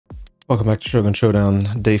Welcome back to Shogun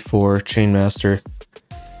Showdown, Day 4, Chainmaster.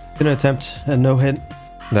 Gonna attempt a no-hit.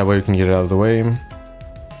 That way we can get it out of the way.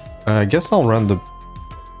 I guess I'll run the...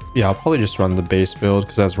 Yeah, I'll probably just run the base build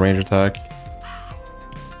because that's range attack.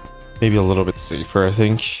 Maybe a little bit safer, I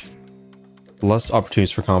think. Less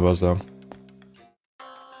opportunities for combos, though.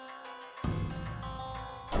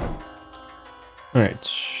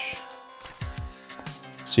 Alright.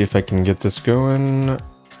 See if I can get this going.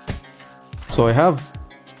 So I have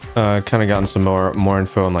kind of gotten some more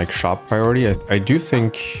info on like shop priority. I do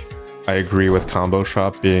think I agree with combo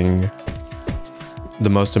shop being the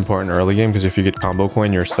most important early game, because if you get combo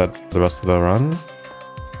coin, you're set for the rest of the run.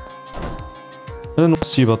 And then we'll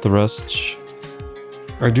see about the rest.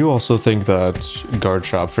 I do also think that guard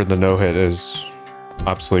shop for the no-hit is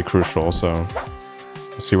absolutely crucial, so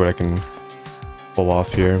we'll see what I can pull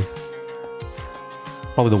off here.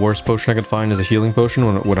 Probably the worst potion I could find is a healing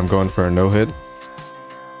potion when I'm going for a no-hit.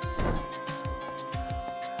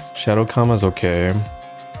 Shadow Kama is okay.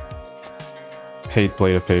 Hate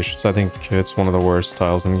Blade of Patience. I think it's one of the worst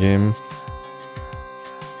tiles in the game.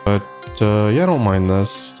 But yeah, I don't mind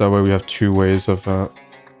this. That way we have two ways of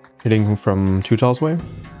hitting from 2 tiles away.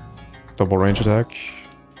 Double range attack.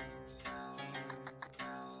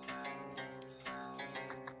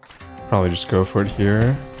 Probably just go for it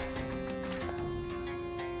here.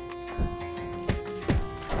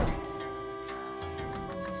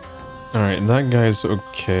 Alright, that guy's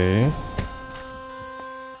okay.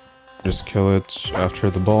 Just kill it after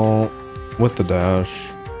the ball with the dash.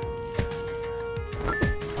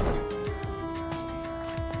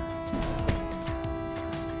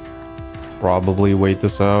 Probably wait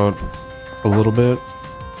this out a little bit.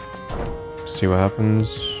 See what happens.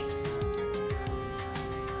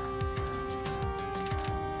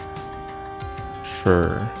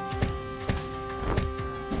 Sure.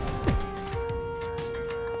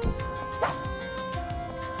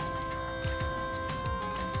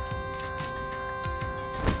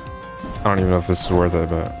 I don't even know if this is worth it,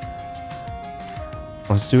 but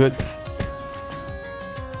let's do it.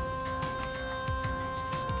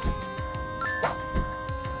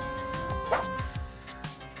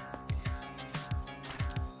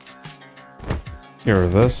 Here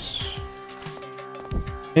with this.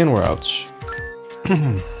 And we're out.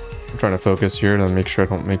 I'm trying to focus here to make sure I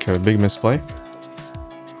don't make a big misplay.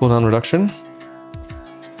 Cooldown reduction.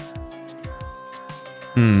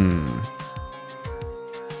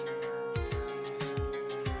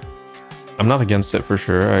 I'm not against it for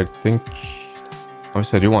sure. I think,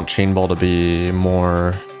 obviously I do want Chain Ball to be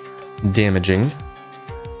more damaging.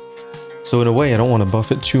 So in a way, I don't want to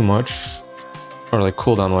buff it too much. Or like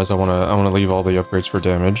cooldown wise, I want to leave all the upgrades for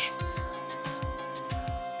damage.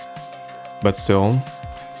 But still,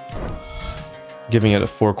 giving it a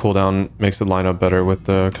 4 cooldown makes it line up better with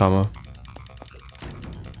the Kama.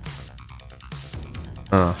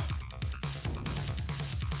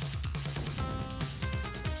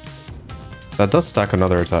 That does stack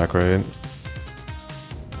another attack, right?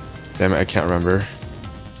 Damn it, I can't remember.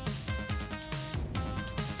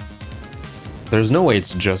 There's no way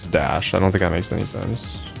it's just dash. I don't think that makes any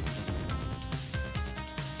sense.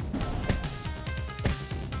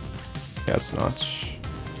 Yeah, it's not.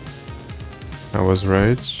 I was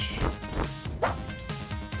right.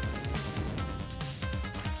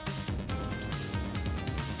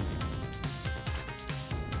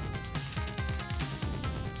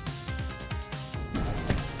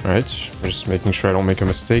 Alright, we're just making sure I don't make a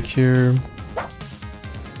mistake here.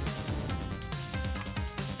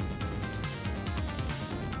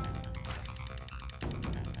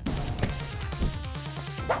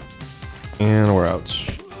 And we're out.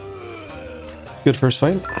 Good first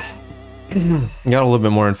fight. Got a little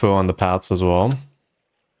bit more info on the paths as well.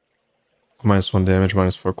 -1 damage,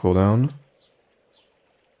 -4 cooldown.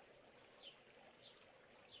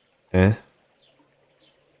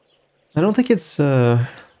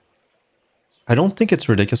 I don't think it's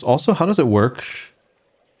ridiculous. Also, how does it work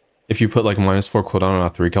if you put like -4 cooldown on a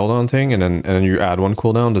 3 cooldown thing and then you add 1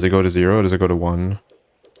 cooldown? Does it go to 0 or does it go to 1?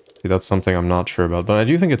 See, that's something I'm not sure about, but I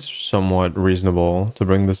do think it's somewhat reasonable to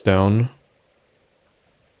bring this down.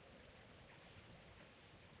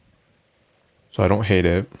 So I don't hate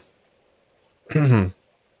it.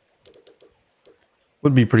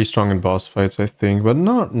 Would be pretty strong in boss fights, I think, but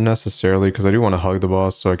not necessarily, because I do want to hug the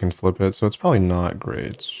boss so I can flip it, so it's probably not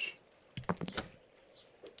great.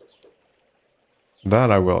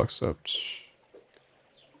 That I will accept.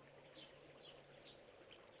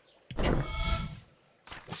 Sure.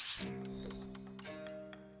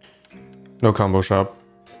 No combo shop.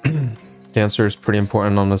 Dancer is pretty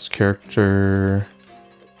important on this character.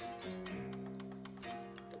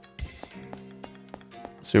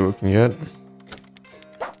 Let's see what we can get.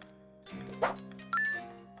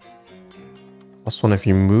 +1 if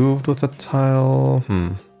you moved with a tile.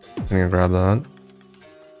 I'm gonna grab that.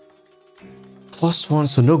 +1,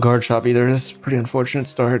 so no guard shop either. This is a pretty unfortunate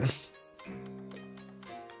start.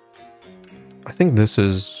 I think this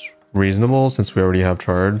is reasonable since we already have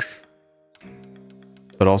charge.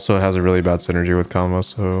 But also it has a really bad synergy with combo,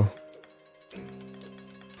 so...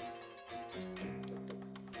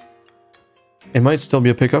 It might still be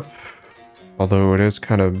a pickup. Although it is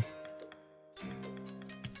kind of...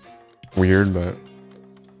 weird, but...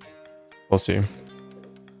 we'll see.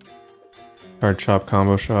 Card shop,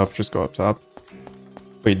 combo shop, just go up top.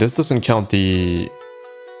 Wait, this doesn't count the...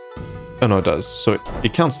 Oh no, it does. So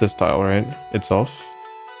it counts this tile, right? Itself.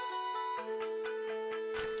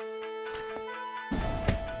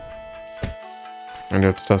 I'm gonna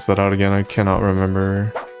have to test that out again. I cannot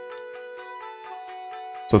remember.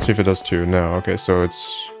 So let's see if it does too. No, okay, so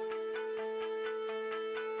it's...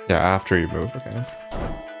 yeah, after you move, okay.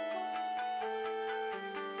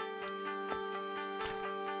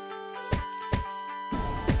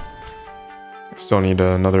 Still need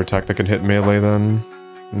another attack that can hit melee then,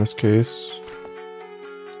 in this case.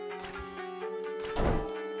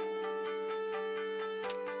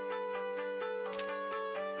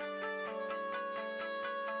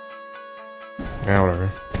 Yeah, whatever.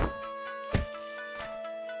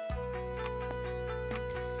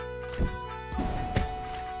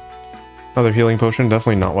 Another healing potion,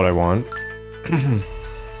 definitely not what I want. Can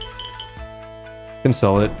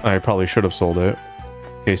sell it. I probably should have sold it.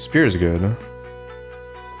 Okay, spear is good.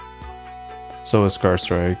 So is Scar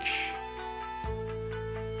Strike.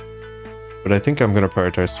 But I think I'm gonna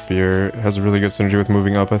prioritize Spear. It has a really good synergy with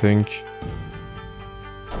moving up, I think.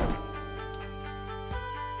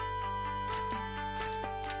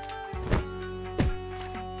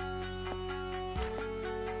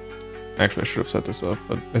 Actually, I should have set this up,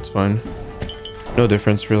 but it's fine. No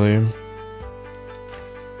difference, really.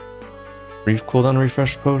 Brief cooldown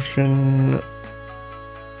refresh potion.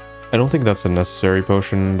 I don't think that's a necessary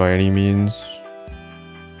potion by any means.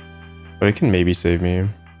 But it can maybe save me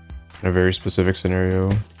in a very specific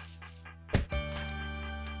scenario.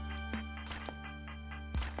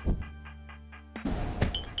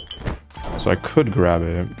 So I could grab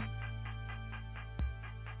it.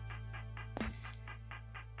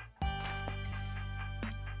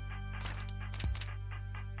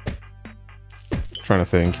 Trying to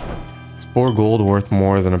think. Is 4 gold worth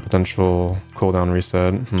more than a potential cooldown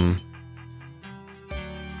reset?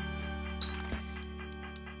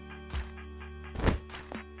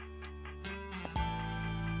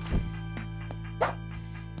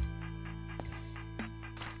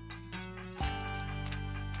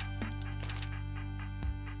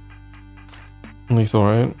 Lethal,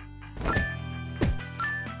 right?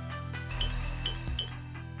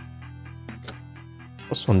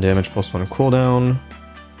 +1 damage, +1 cooldown.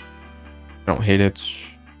 I don't hate it.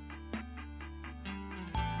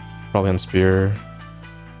 Probably on spear.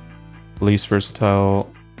 Least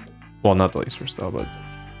versatile. Well, not the least versatile, but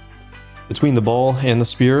between the ball and the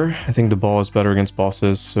spear, I think the ball is better against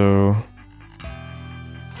bosses, so I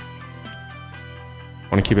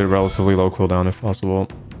want to keep it relatively low cooldown if possible.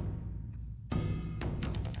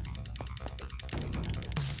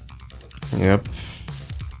 Yep.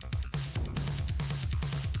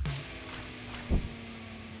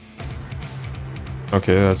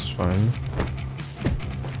 Okay, that's fine.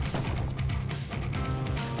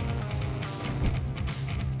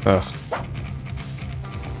 Ugh.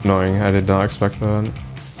 Annoying, I did not expect that.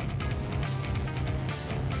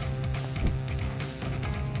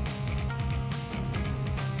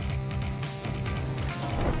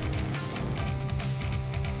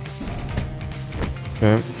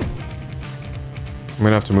 Okay. I'm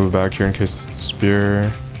gonna have to move back here in case the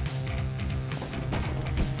spear.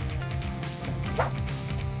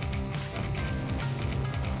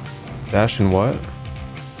 Dash and what?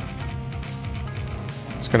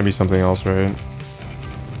 It's gonna be something else, right?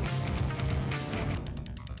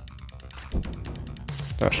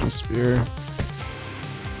 Dash and spear.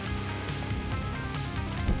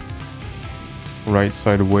 Right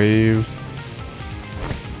side wave.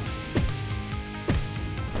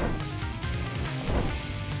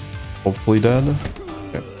 Hopefully dead.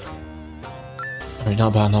 Yep. Alright,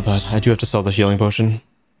 not bad, not bad. I do have to sell the healing potion.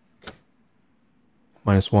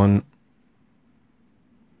 -1.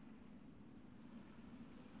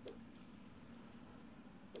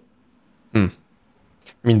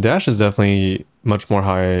 I mean, dash is definitely much more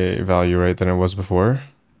high value, right, than it was before.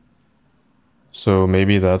 So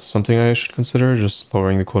maybe that's something I should consider, just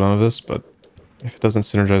lowering the cooldown of this, but if it doesn't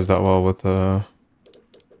synergize that well with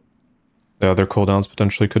The other cooldowns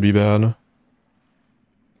potentially could be bad.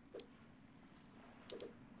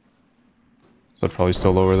 So I'd probably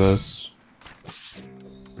still lower this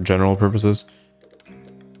for general purposes.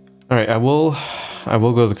 All right, I will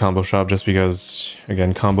go to the combo shop just because,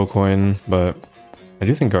 again, combo coin, but I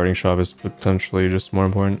do think guarding shop is potentially just more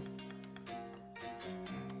important.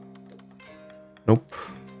 Nope.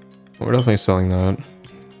 We're definitely selling that.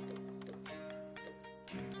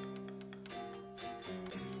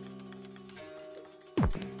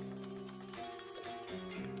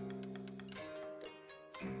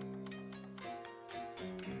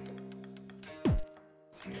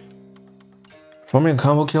 Performing a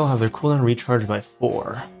combo kill, have their cooldown recharged by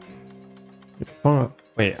 4.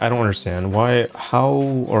 Wait, I don't understand. Why, how,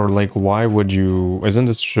 or like, why would you... Isn't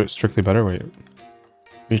this strictly better? Wait.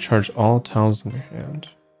 Recharge all towels in your hand.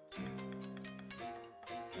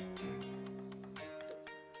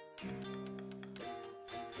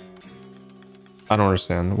 I don't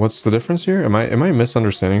understand. What's the difference here? Am I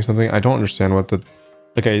misunderstanding something? I don't understand what the...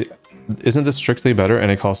 Okay, isn't this strictly better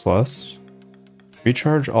and it costs less?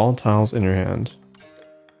 Recharge all tiles in your hand.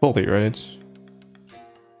 Fully, right?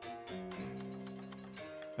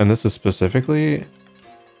 And this is specifically...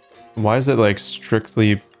 Why is it like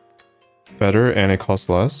strictly better and it costs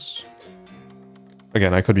less?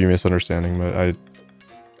 Again, I could be misunderstanding, but I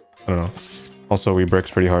don't know. Also, we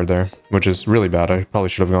bricked pretty hard there, which is really bad. I probably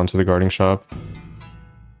should have gone to the guarding shop.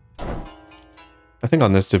 I think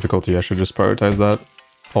on this difficulty, I should just prioritize that.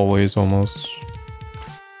 Always, almost.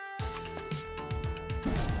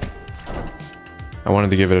 I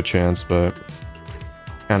wanted to give it a chance, but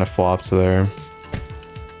kind of flopped there.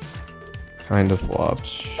 Kind of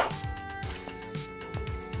flopped.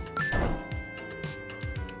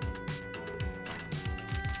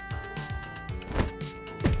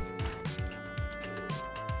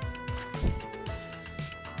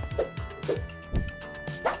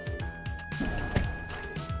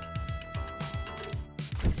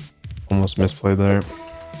 Almost misplayed there.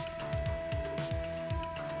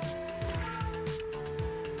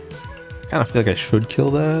 Kind of feel like I should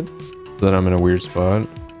kill that, but then I'm in a weird spot.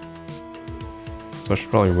 So I should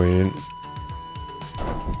probably wait.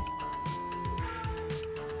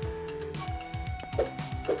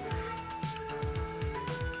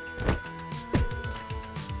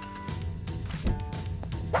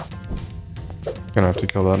 Gonna have to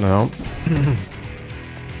kill that now.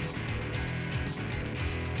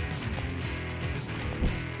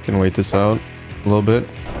 Can wait this out a little bit.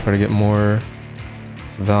 Try to get more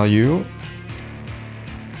value.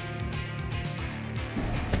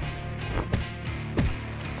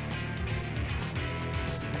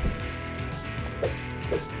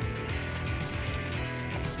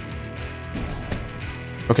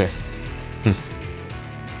 Okay.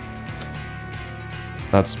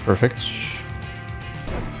 That's perfect.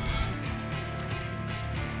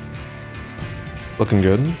 Looking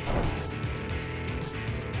good.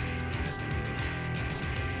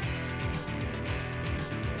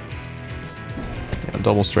 Yeah,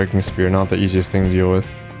 double striking spear, not the easiest thing to deal with.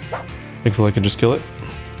 Thankfully I can just kill it.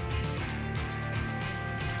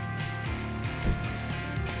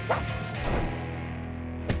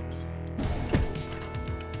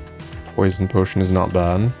 Poison potion is not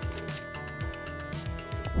bad.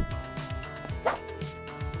 I'm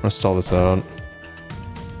gonna stall this out.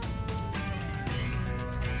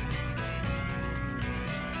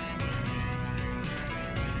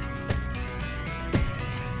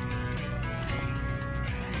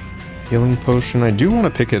 Healing potion. I do want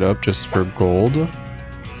to pick it up just for gold.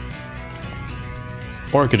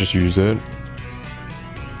 Or I could just use it.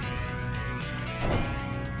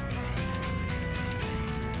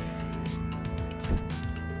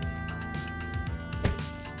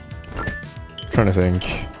 Trying to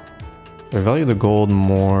think. I value the gold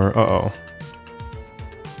more. Uh-oh.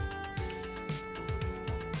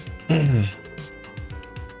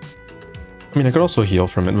 I mean, I could also heal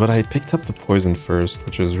from it, but I picked up the poison first,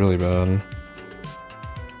 which is really bad.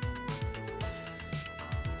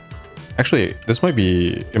 Actually, this might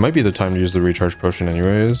be... It might be the time to use the recharge potion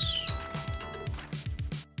anyways.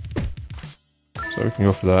 So we can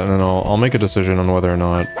go for that, and then I'll make a decision on whether or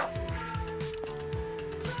not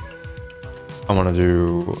I want to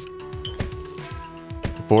do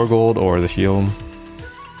 4 gold or the heal.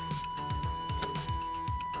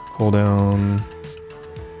 Cooldown.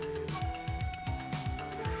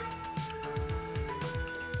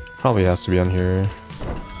 Probably has to be on here.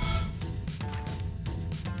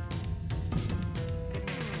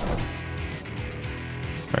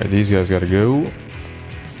 Alright, these guys gotta go.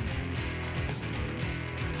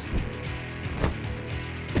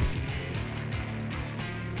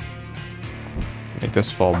 Make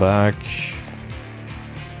this fall back.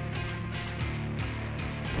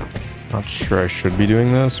 Not sure I should be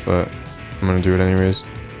doing this, but I'm gonna do it anyways.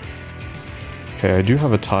 Okay, I do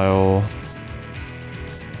have a tile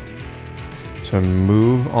to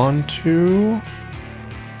move onto.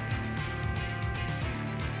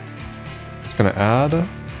 It's gonna add.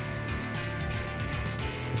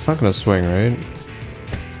 It's not gonna swing, right?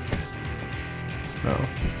 No.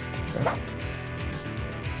 Okay.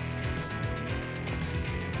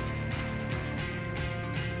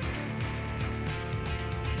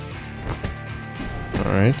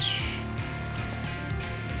 Alright.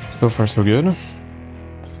 So far so good.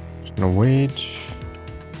 Just gonna wait.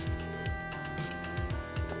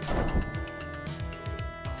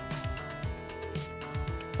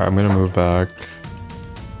 Alright, I'm gonna move back.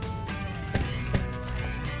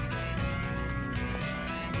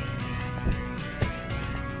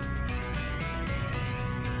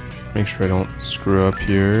 Make sure I don't screw up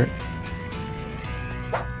here.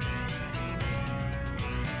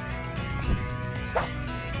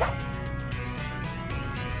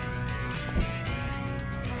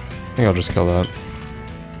 I think I'll just kill that.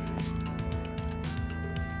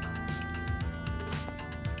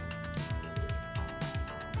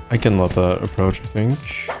 I can let that approach, I think.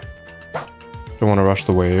 Don't want to rush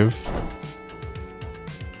the wave.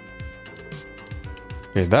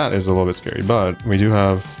 Okay, that is a little bit scary, but we do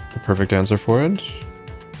have the perfect answer for it.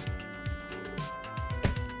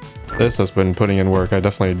 This has been putting in work. I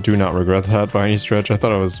definitely do not regret that by any stretch. I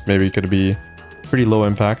thought it was maybe could be pretty low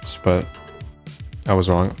impact, but I was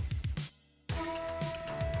wrong.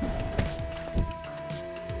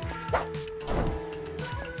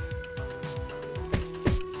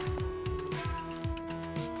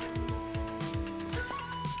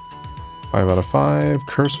 Five out of 5.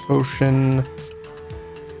 Curse potion.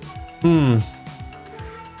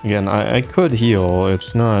 Again, I could heal.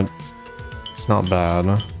 It's not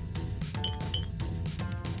bad.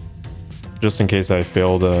 Just in case I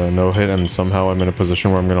fail the no hit and somehow I'm in a position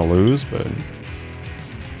where I'm gonna lose, but I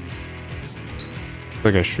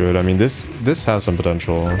think I should. I mean, this has some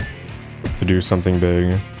potential to do something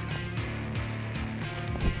big.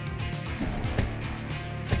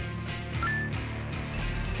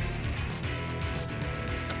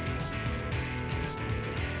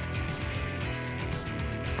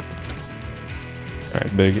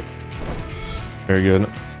 Alright, big. Very good.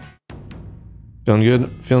 Feeling good.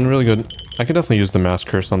 Feeling really good. I could definitely use the mass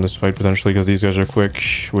curse on this fight potentially because these guys are quick,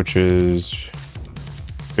 which is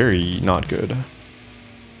very not good.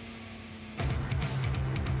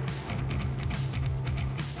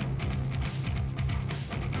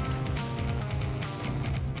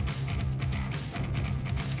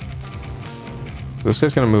 So this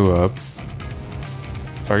guy's gonna move up.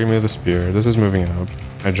 Target me with a spear. This is moving up.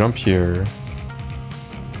 I jump here.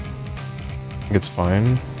 I think it's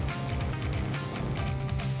fine.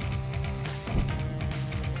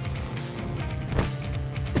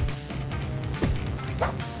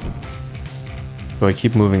 Do I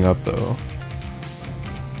keep moving up though?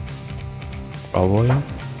 Probably.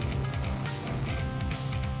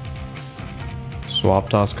 Swap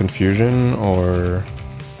toss confusion, or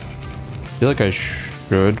I feel like I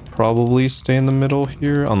should probably stay in the middle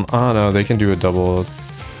here. Ah no, they can do a double.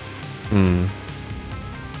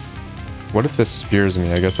 What if this spears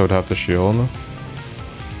me? I guess I would have to shield.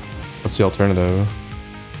 What's the alternative?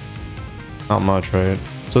 Not much, right?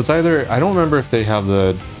 So it's either, I don't remember if they have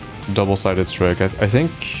the double-sided strike. I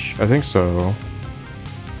think so.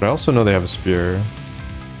 But I also know they have a spear.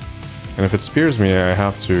 And if it spears me, I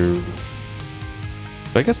have to.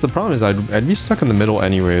 But I guess the problem is I'd be stuck in the middle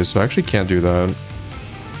anyways, so I actually can't do that.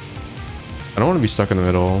 I don't want to be stuck in the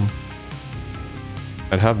middle.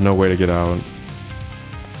 I'd have no way to get out.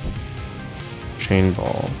 Chain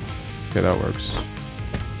ball. Okay, that works.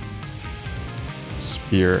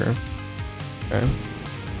 Spear. Okay.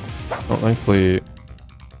 Well, thankfully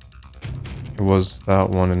it was that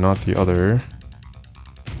one and not the other.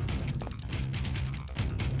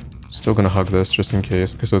 Still gonna hug this just in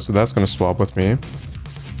case. Okay, so that's gonna swap with me.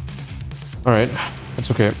 Alright,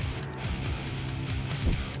 that's okay.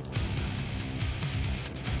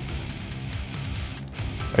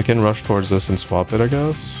 I can rush towards this and swap it, I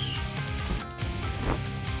guess.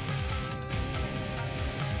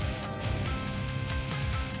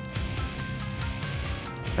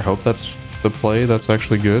 I hope that's the play. That's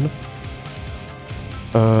actually good.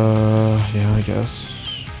 Yeah, I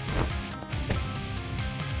guess.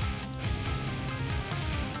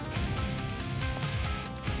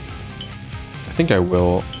 I think I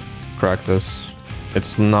will crack this.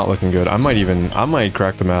 It's not looking good. I might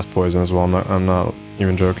crack the mass poison as well. I'm not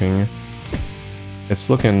even joking. It's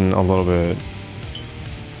looking a little bit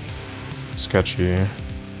sketchy.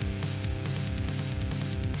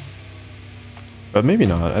 But maybe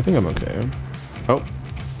not. I think I'm okay. Oh.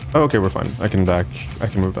 Oh, okay, we're fine. I can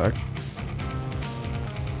move back.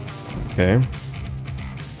 Okay.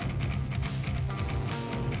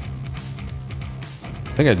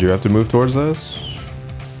 I think I do have to move towards this.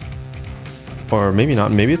 Or maybe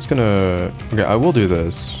not. Maybe it's gonna... Okay, I will do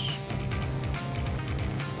this.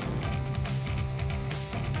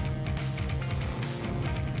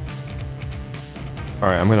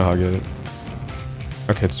 Alright, I'm gonna hug it.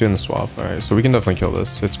 Okay, it's doing the swap. Alright, so we can definitely kill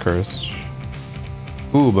this. It's cursed.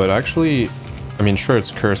 Ooh, but actually... I mean, sure,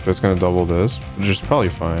 it's cursed, but it's gonna double this, which is probably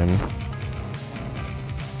fine.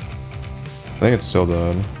 I think it's still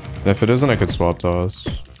dead. And if it isn't, I could swap toss.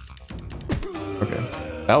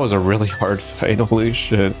 Okay. That was a really hard fight, holy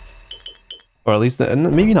shit. Or at least,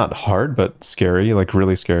 maybe not hard, but scary, like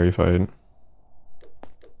really scary fight.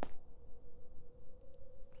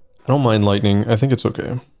 I don't mind lightning. I think it's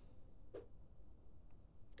okay.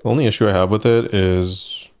 The only issue I have with it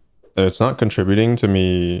is that it's not contributing to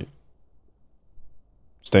me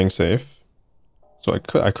staying safe. So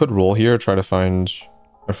I could roll here, try to find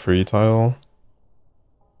a free tile.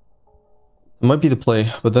 It might be the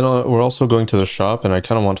play, but then we're also going to the shop, and I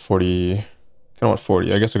kind of want 40.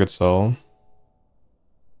 I guess I could sell.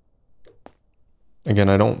 Again,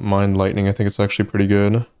 I don't mind lightning. I think it's actually pretty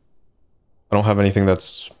good. I don't have anything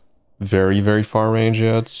that's very, very far range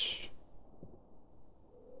yet.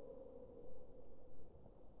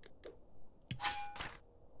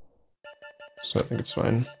 So I think it's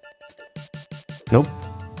fine. Nope.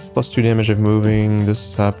 +2 damage if moving. This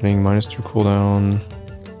is happening. -2 cooldown.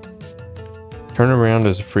 Turn around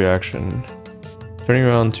is a free action. Turning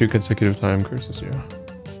around 2 consecutive time curses you.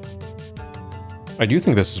 I do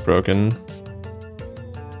think this is broken.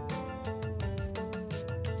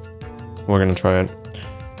 We're gonna try it.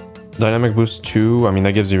 Dynamic boost 2, I mean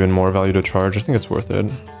that gives even more value to charge. I think it's worth it.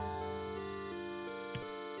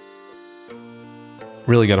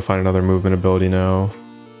 Really gotta find another movement ability now.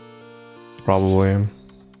 Probably.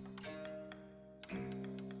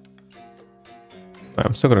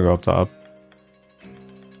 I'm still gonna go up top.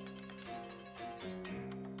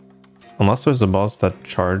 Unless there's a boss that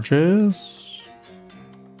charges.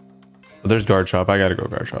 But there's guard shop. I gotta go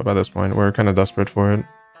guard shop at this point. We're kind of desperate for it.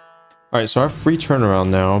 Alright, so I have free turnaround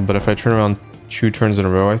now, but if I turn around 2 turns in a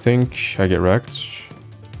row, I think I get wrecked.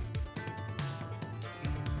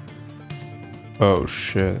 Oh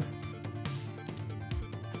shit.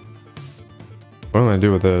 What am I gonna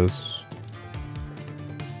do with this?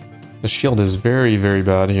 The shield is very, very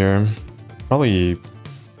bad here. Probably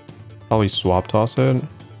swap toss it.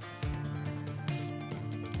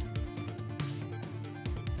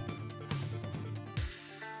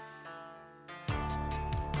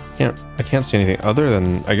 I can't see anything other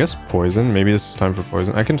than, I guess, poison. Maybe this is time for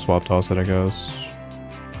poison. I can swap toss it, I guess.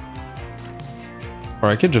 Or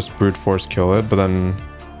I could just brute force kill it, but then...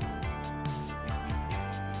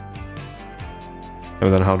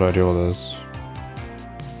 And then how do I deal with this?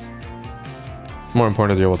 More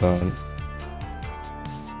important to deal with that.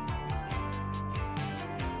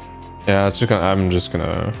 Yeah, it's just gonna... I'm just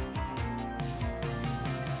gonna...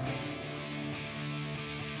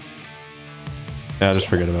 Yeah, just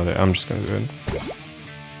forget about it. I'm just gonna do it.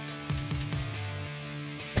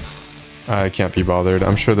 I can't be bothered.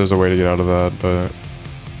 I'm sure there's a way to get out of that, but...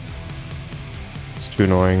 It's too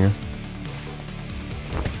annoying.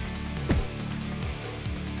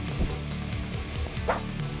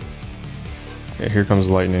 Okay, here comes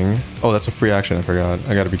lightning. Oh, that's a free action, I forgot.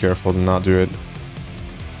 I gotta be careful to not do it.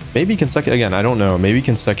 Maybe consecutive... Again, I don't know. Maybe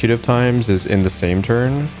consecutive times is in the same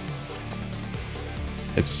turn.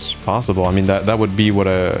 It's possible. I mean, that would be what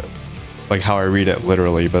a... Like, how I read it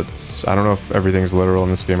literally, but I don't know if everything's literal in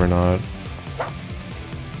this game or not. I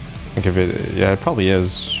think if it... Yeah, it probably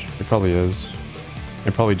is. It probably is.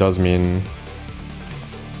 It probably does mean...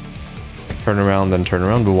 Turn around, then turn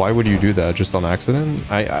around, but why would you do that? Just on accident?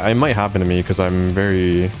 It might happen to me, because I'm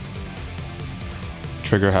very...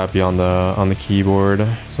 trigger happy on the keyboard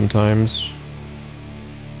sometimes.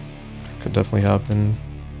 Could definitely happen.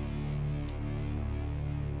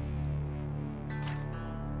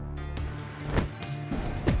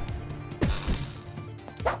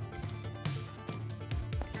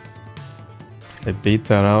 I bait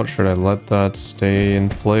that out. Should I let that stay in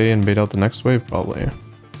play and bait out the next wave? Probably.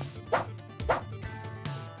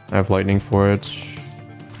 I have lightning for it.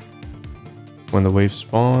 When the wave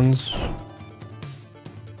spawns.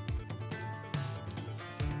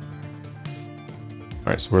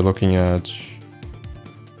 Alright, so we're looking at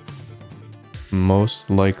most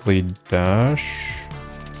likely dash.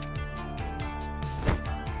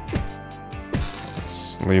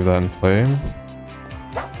 leave that in play.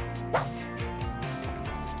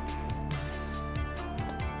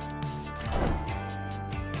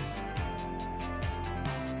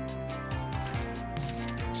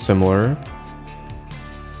 Similar.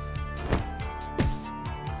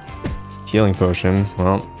 Healing potion.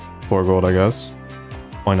 Well, 4 gold, I guess.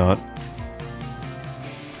 Why not?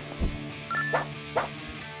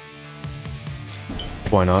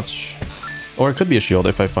 Why not? Or it could be a shield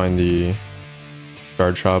if I find the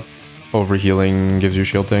guard shop. Overhealing gives you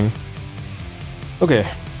shield thing. Okay.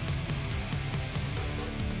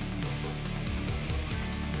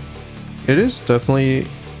 It is definitely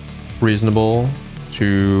reasonable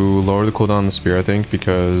to lower the cooldown on the spear, I think,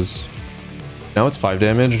 because now it's 5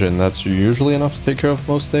 damage, and that's usually enough to take care of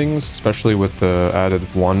most things, especially with the added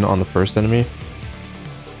 1 on the first enemy.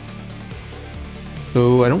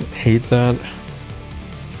 So I don't hate that,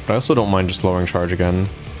 but I also don't mind just lowering charge again.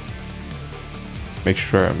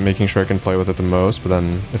 Making sure I can play with it the most, but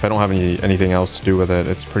then if I don't have anything else to do with it,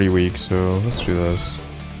 it's pretty weak, so let's do this.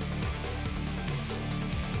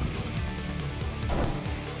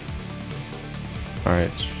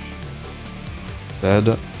 Alright.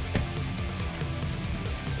 Dead.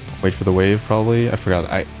 Wait for the wave, probably. I forgot.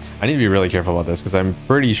 I need to be really careful about this, because I'm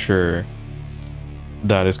pretty sure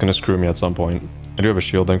that is going to screw me at some point. I do have a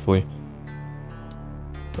shield, thankfully.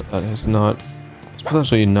 But that is not... It's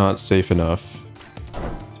potentially not safe enough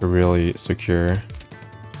to really secure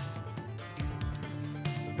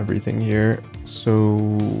everything here.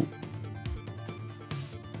 So...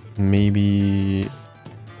 Maybe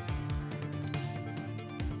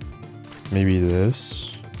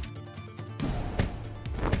this.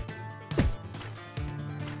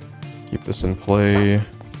 Keep this in play.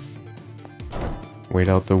 Wait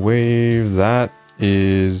out the wave. That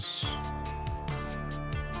is...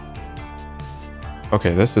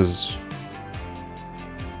 Okay, this is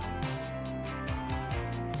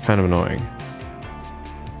kind of annoying.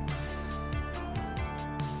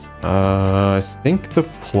 I think the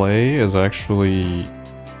play is actually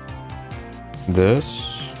this.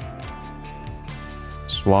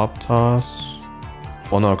 Swap toss.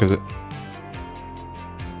 Well, no, because it...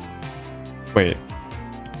 Wait.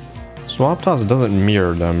 Swap toss doesn't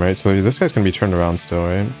mirror them, right? So this guy's gonna be turned around still,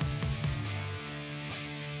 right?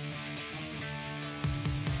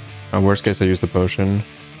 Worst case, I use the potion.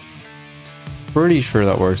 Pretty sure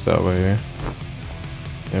that works that way.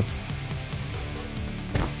 Yep.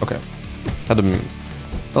 Okay. Had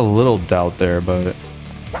a little doubt there, but...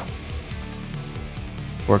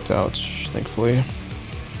 Worked out, thankfully.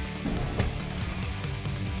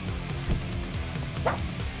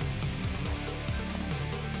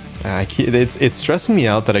 It's stressing me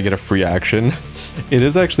out that I get a free action. It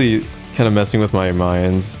is actually kind of messing with my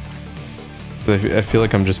mind. I feel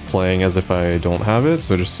like I'm just playing as if I don't have it,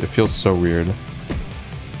 so it feels so weird.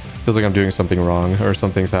 Feels like I'm doing something wrong, or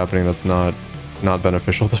something's happening that's not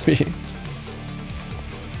beneficial to me.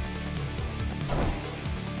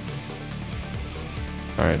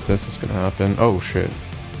 Alright, this is gonna happen. Oh shit.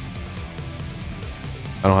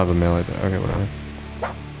 I don't have a melee attack. Okay, whatever.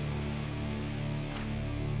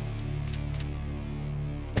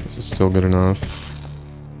 This is still good enough.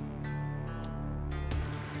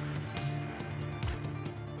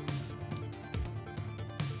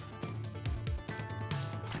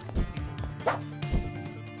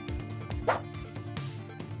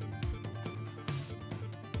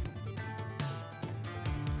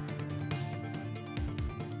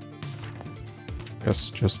 Guess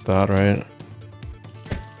just that, right?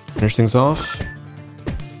 Finish things off.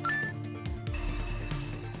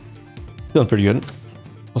 Feeling pretty good.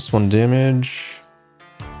 +1 damage.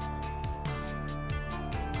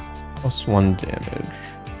 +1 damage.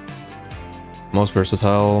 Most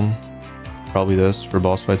versatile. Probably this for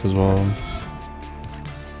boss fights as well.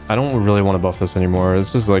 I don't really want to buff this anymore.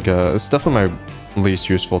 This is like it's definitely my least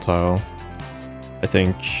useful tile, I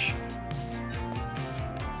think.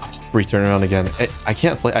 Return around again. I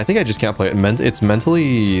can't play. I think I just can't play it. It's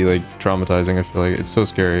mentally like traumatizing. I feel like it's so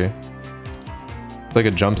scary. It's like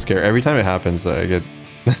a jump scare. Every time it happens, I get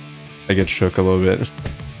I get shook a little bit.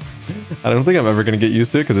 I don't think I'm ever gonna get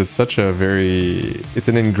used to it because it's such a it's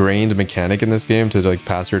an ingrained mechanic in this game to like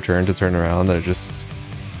pass your turn to turn around that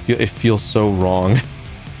it feels so wrong.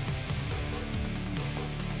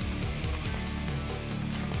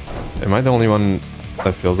 Am I the only one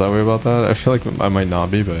that feels that way about that? I feel like I might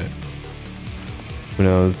not be, but who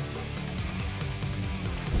knows?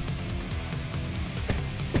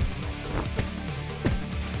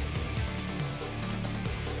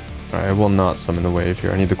 Alright, I will not summon the wave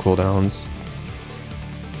here. I need the cooldowns.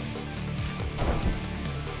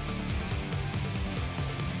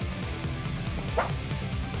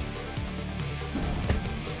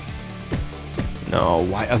 No,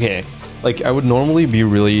 why? Okay. Like, I would normally be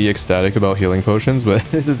really ecstatic about healing potions, but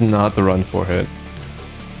this is not the run for it.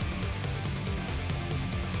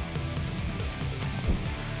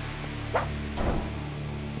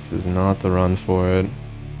 This is not the run for it.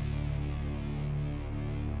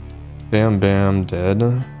 Bam, bam, dead.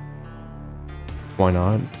 Why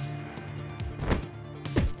not?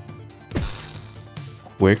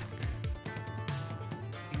 Quick.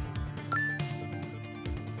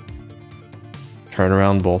 Turn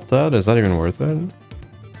around, bolt that? Is that even worth it?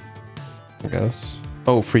 I guess.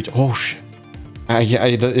 Oh, free. Oh, shit.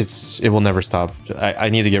 It will never stop. I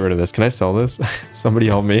need to get rid of this. Can I sell this? Somebody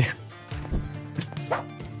help me.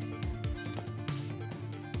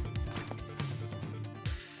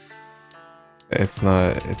 It's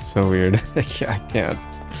not. It's so weird. I can't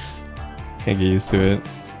get used to it.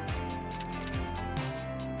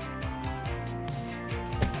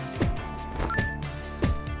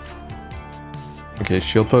 Okay,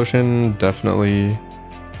 shield potion, definitely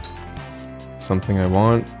something I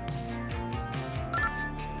want.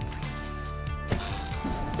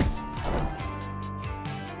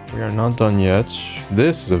 We are not done yet.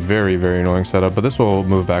 This is a very, very annoying setup, but this will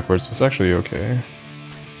move backwards, so it's actually okay.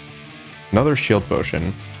 Another shield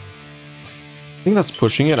potion. I think that's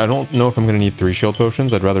pushing it. I don't know if I'm going to need 3 shield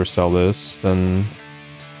potions. I'd rather sell this than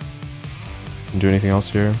do anything else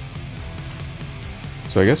here.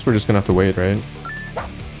 So I guess we're just going to have to wait, right?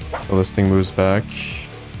 So this thing moves back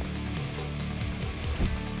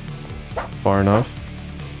far enough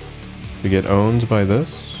to get owned by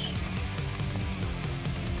this.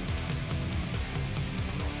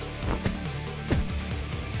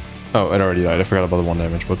 Oh, it already died. I forgot about the 1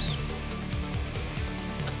 damage. Whoops.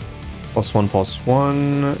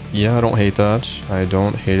 +1/+1. Yeah, I don't hate that. I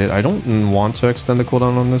don't hate it. I don't want to extend the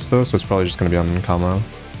cooldown on this though, so it's probably just going to be on Kama.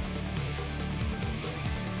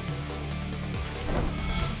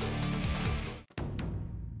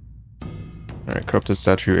 Alright, Corrupted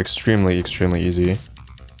Statue, extremely, extremely easy.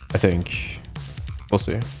 I think. We'll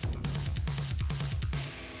see.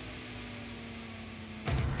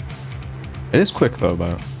 It is quick though,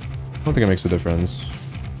 but I don't think it makes a difference.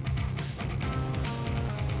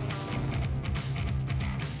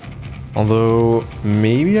 Although,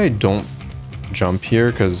 maybe I don't jump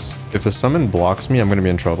here, because if the summon blocks me, I'm going to be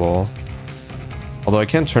in trouble. Although I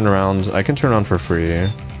can turn around. I can turn around for free.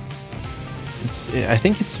 I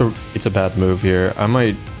think it's a bad move here. I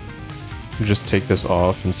might just take this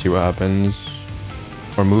off and see what happens.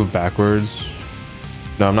 Or move backwards.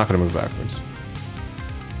 No, I'm not going to move backwards.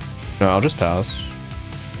 No, I'll just pass.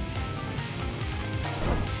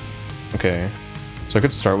 Okay. So I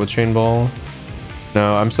could start with Chain Ball.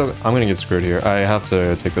 No, I'm gonna get screwed here. I have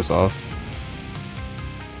to take this off.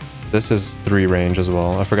 This is 3 range as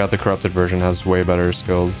well. I forgot the corrupted version has way better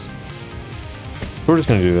skills. We're just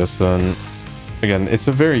gonna do this then. Again, it's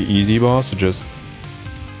a very easy boss. It just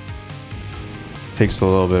takes a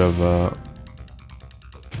little bit of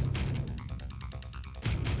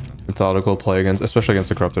methodical play against, especially against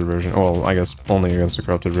the corrupted version. Well, I guess only against the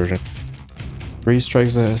corrupted version. 3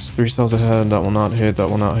 strikes this, 3 cells ahead. That will not hit. That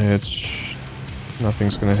will not hit.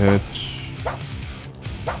 Nothing's gonna hit.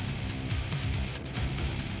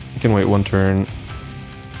 You can wait 1 turn.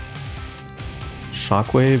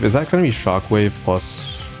 Shockwave? Is that gonna be Shockwave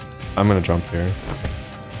plus... I'm gonna jump here.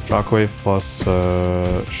 Shockwave plus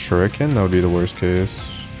Shuriken? That would be the worst case.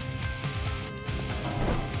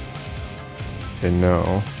 Okay,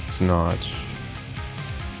 no. It's not.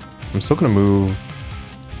 I'm still gonna move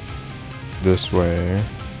this way.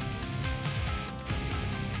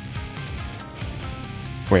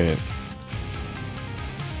 Wait.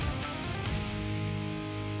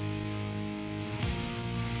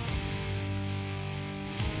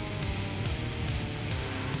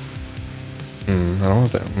 I don't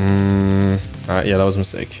have that. Yeah, that was a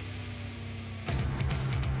mistake.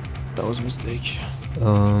 That was a mistake.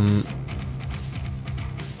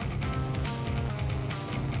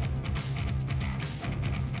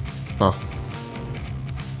 Huh.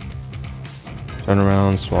 Turn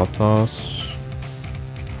around, swap toss.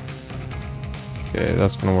 Okay,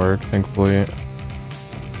 that's gonna work, thankfully.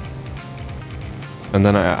 And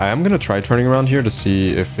then I am gonna try turning around here to see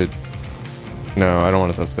if it... No, I don't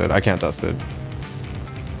want to test it. I can't test it.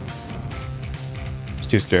 It's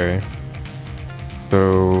too scary.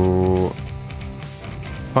 So...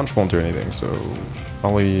 Punch won't do anything, so...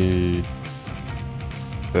 Probably...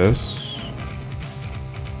 This.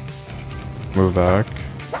 Move back.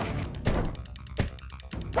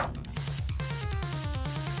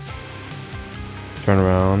 Turn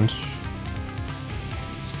around.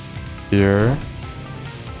 Here.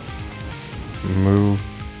 Move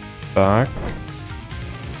back.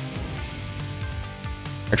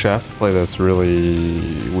 Actually, I have to play this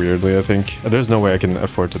really weirdly, I think. There's no way I can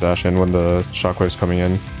afford to dash in when the shockwave's coming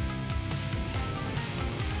in.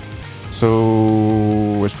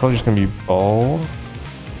 So it's probably just gonna be ball.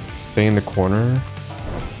 Stay in the corner.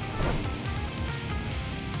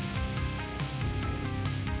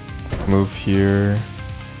 Move here.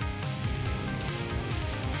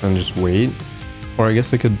 And just wait. Or I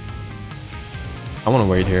guess I could... I want to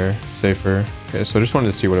wait here. It's safer. Okay, so I just wanted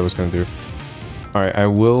to see what I was going to do. Alright, I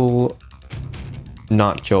will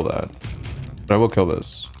not kill that. But I will kill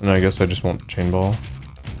this. And I guess I just won't chain ball.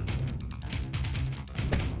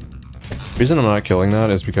 The reason I'm not killing that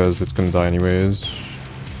is because it's going to die anyways.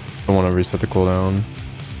 I don't want to reset the cooldown.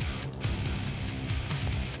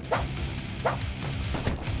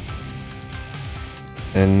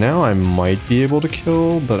 And now I might be able to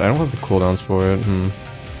kill, but I don't have the cooldowns for it.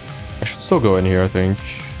 I should still go in here, I think.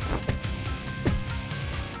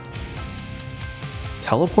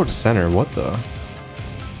 Teleport center, what the?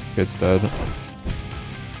 It's dead.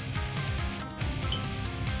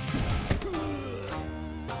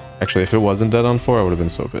 Actually, if it wasn't dead on 4, I would have been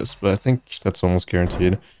so pissed, but I think that's almost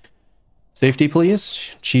guaranteed. Safety,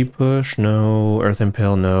 please. Chi push, no. Earth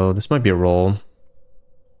impale, no. This might be a roll.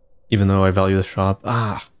 Even though I value the shop.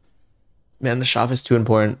 Ah. Man, the shop is too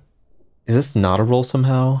important. Is this not a roll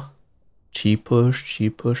somehow? Chi push, chi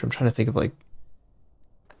push. I'm trying to think of like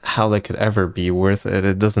how that could ever be worth it.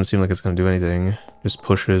 It doesn't seem like it's going to do anything. Just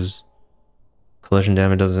pushes. Collision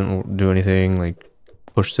damage doesn't do anything. Like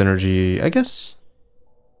push synergy. I guess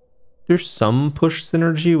there's some push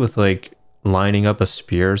synergy with like lining up a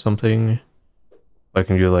spear or something. I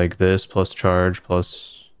can do like this plus charge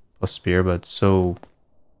plus spear, but so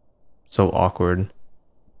awkward.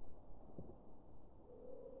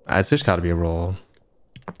 It's just gotta be a roll.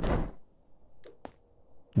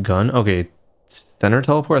 Gun? Okay. Center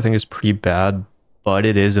teleport I think is pretty bad, but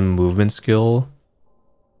it is a movement skill.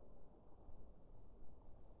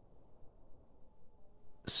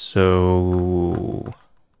 So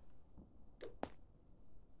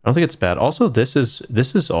I don't think it's bad. Also, this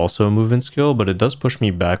is also a movement skill, but it does push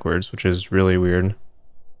me backwards, which is really weird.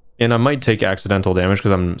 And I might take accidental damage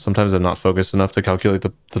because sometimes I'm not focused enough to calculate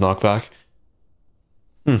the knockback.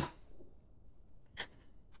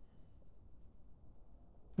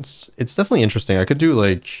 It's definitely interesting. I could do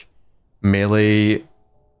like melee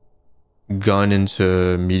gun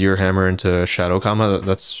into meteor hammer into shadow kama.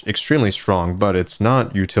 That's extremely strong, but it's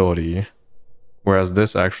not utility. Whereas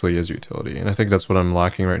this actually is utility. And I think that's what I'm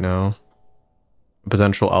lacking right now.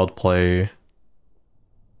 Potential outplay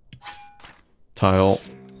tile.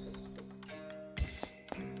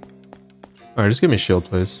 Alright, just give me shield,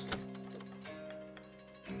 please.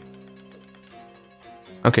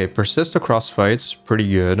 Okay, persist across fights, pretty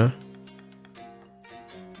good. And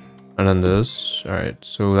then this. Alright,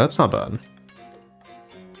 so that's not bad.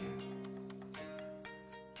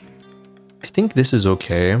 I think this is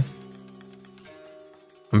okay.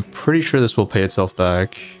 I'm pretty sure this will pay itself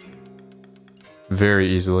back very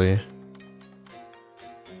easily.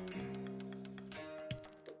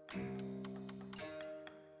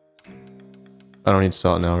 I don't need to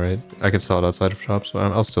sell it now, right? I could sell it outside of shop, so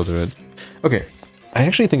I'll still do it. Okay, I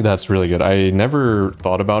actually think that's really good. I never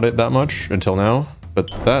thought about it that much until now, but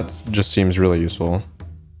that just seems really useful.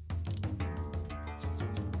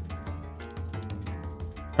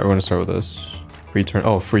 Alright, we're gonna start with this. Free turn.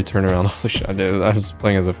 Oh, free turnaround. Holy shit, I was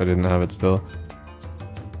playing as if I didn't have it still.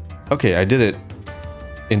 Okay, I did it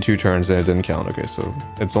in 2 turns and it didn't count. Okay, so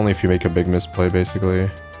it's only if you make a big misplay, basically.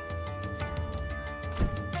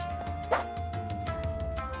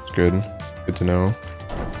 It's good. Good to know.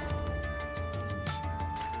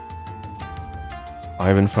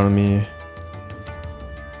 5 in front of me.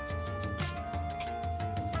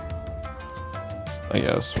 I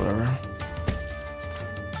guess, whatever.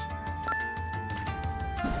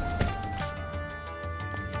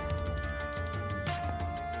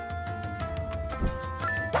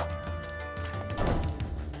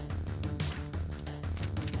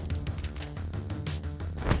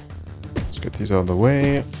 Get these out of the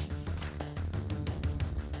way.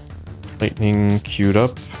 Lightning queued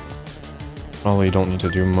up. Probably don't need to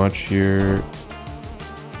do much here.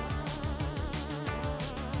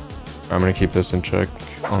 I'm gonna keep this in check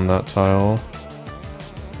on that tile.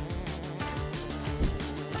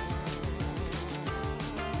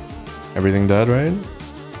 Everything dead, right?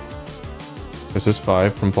 This is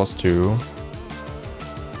 5 from +2.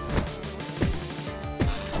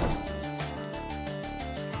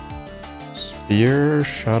 Spear,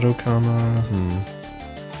 shadow kama.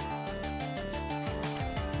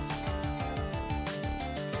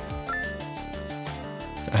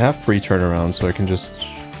 I have free turnaround, so I can just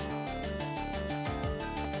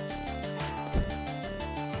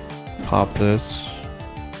pop this.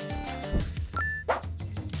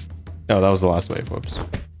 Oh, that was the last wave. Whoops.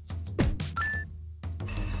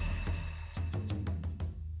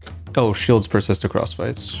 Oh, shields persist across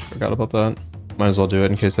fights. Forgot about that. Might as well do it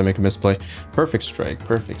in case I make a misplay. Perfect strike.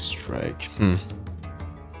 Perfect strike.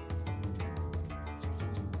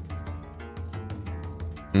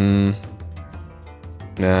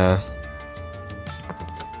 Nah.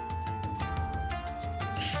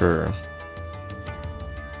 Sure.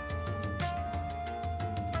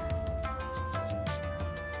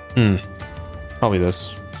 Probably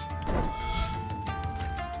this.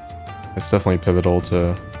 It's definitely pivotal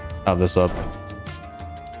to have this up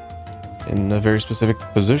in very specific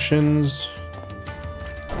positions.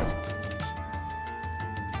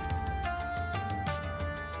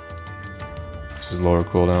 This is lower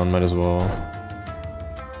cooldown, might as well.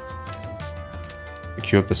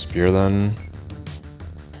 Queue up the spear then.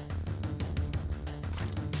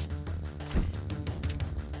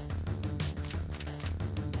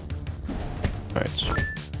 Alright.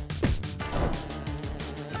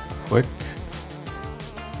 Quick.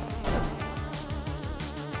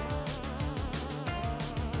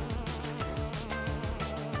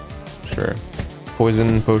 Sure.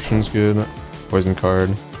 Poison potion's good. Poison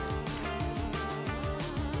card.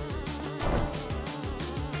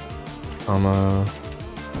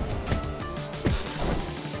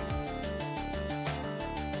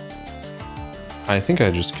 I think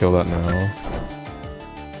I just kill that now.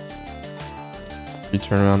 You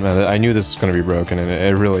turn around. Man, I knew this was going to be broken, and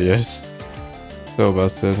it really is. So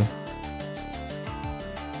busted.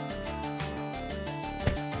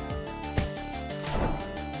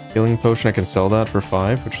 Healing potion, I can sell that for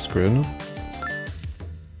 5, which is good.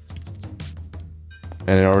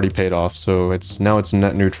 And it already paid off, so now it's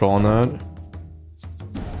net neutral on that.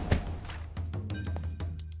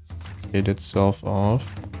 Paid itself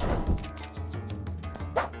off.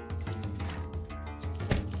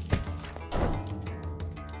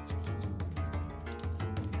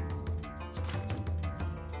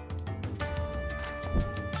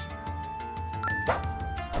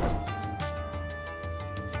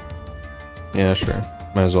 Yeah, sure.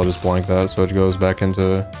 Might as well just blank that so it goes back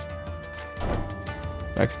into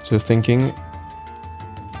thinking.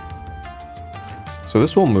 So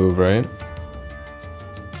this will move, right?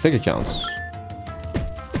 I think it counts.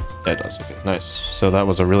 Yeah, it does. Okay, nice. So that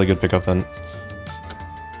was a really good pickup then.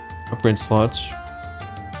 Upgrade slots.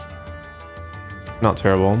 Not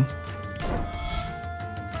terrible.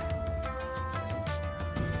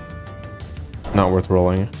 Not worth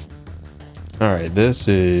rolling. Alright, this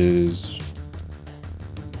is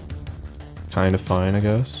kind of fine, I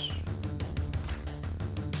guess.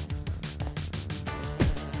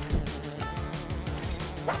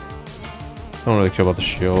 I don't really care about the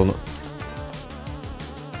shield.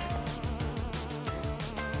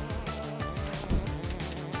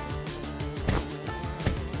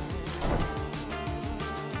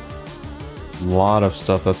 A lot of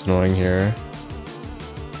stuff that's annoying here.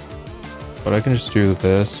 But I can just do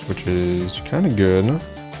this, which is kind of good.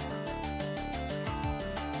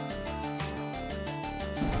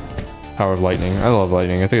 Power of lightning. I love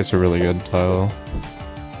lightning. I think it's a really good tile.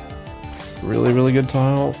 Really, really good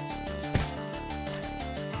tile.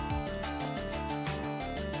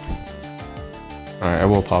 Alright, I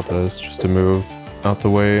will pop this just to move out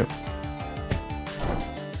the way.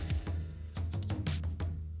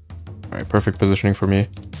 Alright, perfect positioning for me.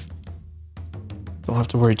 Don't have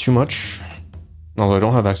to worry too much. Although I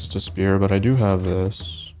don't have access to spear, but I do have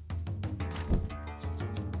this.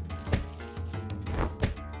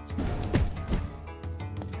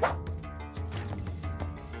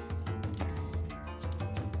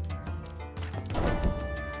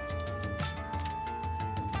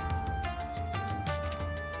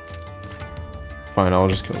 Fine, I'll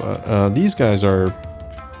just kill that. These guys are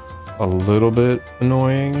a little bit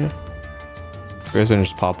annoying. I guess I can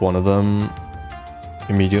just pop one of them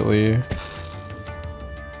immediately.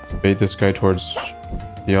 Bait this guy towards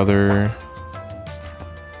the other.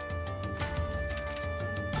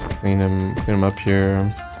 Clean him up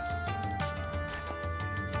here.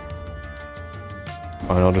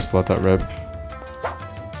 Fine, I'll just let that rip.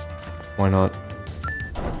 Why not?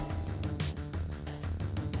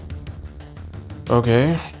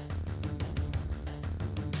 Okay.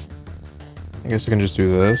 I guess I can just do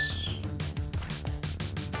this.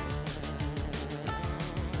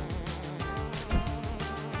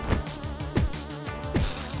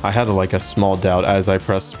 I had like a small doubt as I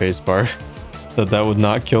pressed spacebar that would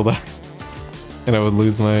not kill that, and I would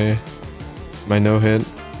lose my no hit.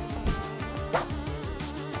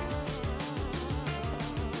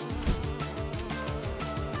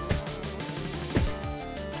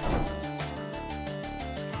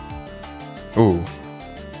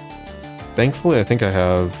 Thankfully, I think I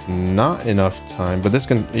have not enough time, but this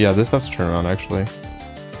can, yeah, this has to turn around actually. So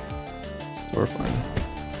we're fine.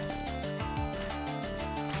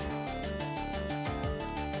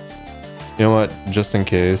 You know what? Just in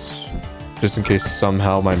case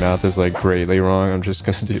somehow my math is like greatly wrong, I'm just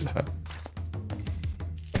gonna do that.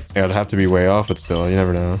 Yeah, it'd have to be way off, but still, you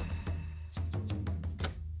never know.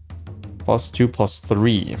 +2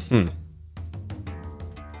 +3.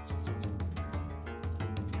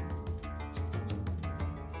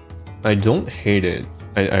 I don't hate it.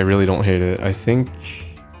 I really don't hate it. I think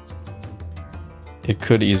it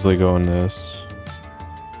could easily go in this.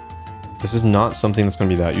 This is not something that's going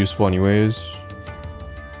to be that useful anyways.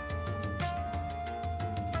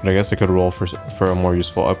 But I guess I could roll for a more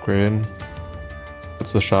useful upgrade.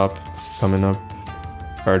 What's the shop coming up?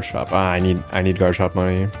 Guard shop. Ah, I need guard shop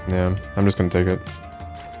money. Yeah, I'm just going to take it.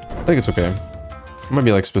 I think it's okay. There might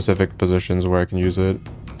be like specific positions where I can use it.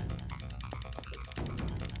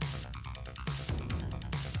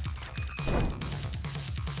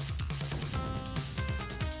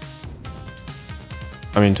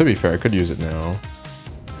 I mean, to be fair, I could use it now.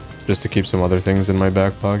 Just to keep some other things in my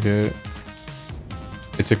back pocket.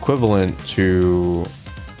 It's equivalent to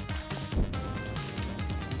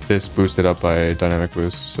this boosted up by dynamic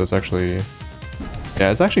boost. So it's actually...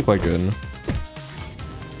 yeah, it's actually quite good.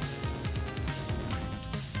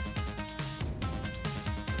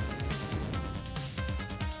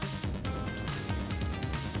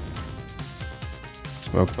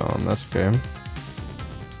 Smoke bomb, that's okay.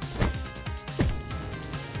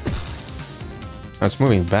 Oh, it's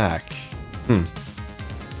moving back.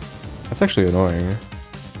 That's actually annoying.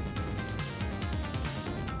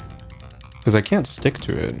 Because I can't stick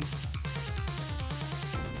to it.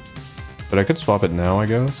 But I could swap it now, I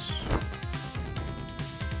guess.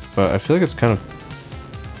 But I feel like it's kind of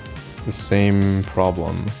the same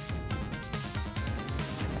problem.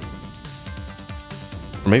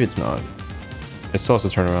 Or maybe it's not. It still has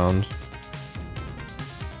to turn around.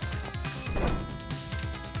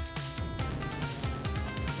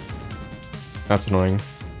 That's annoying.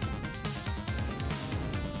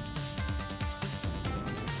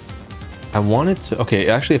 I wanted to... okay,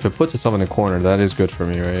 actually, if it puts itself in a corner, that is good for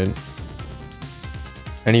me, right?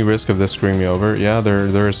 Any risk of this screwing me over? Yeah,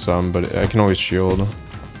 there is some, but I can always shield.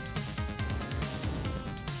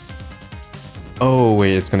 Oh,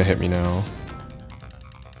 wait, it's gonna hit me now.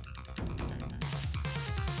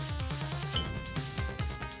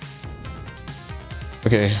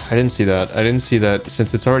 Okay, I didn't see that. I didn't see that.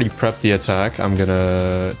 Since it's already prepped the attack, I'm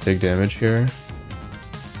gonna take damage here.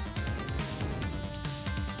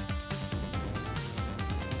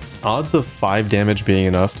 Odds of 5 damage being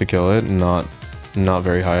enough to kill it, not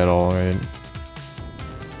very high at all, right?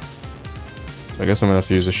 So I guess I'm gonna have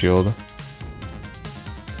to use a shield.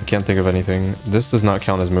 I can't think of anything. This does not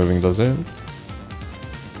count as moving, does it?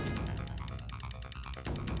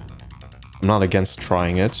 I'm not against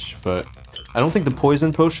trying it, but I don't think the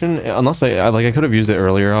poison potion, unless I could have used it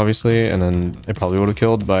earlier, obviously, and then it probably would have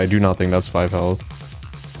killed, but I do not think that's 5 health.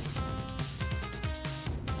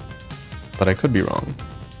 But I could be wrong.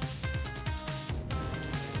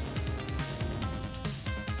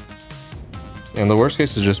 And the worst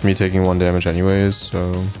case is just me taking 1 damage anyways,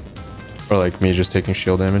 so... or like me just taking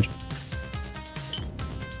shield damage.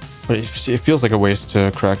 But it feels like a waste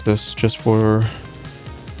to crack this just for...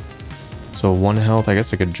 so 1 health, I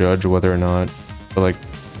guess I could judge whether or not, but like...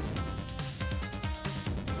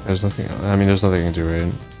 there's nothing, I mean there's nothing I can do,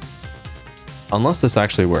 right? Unless this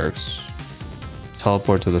actually works.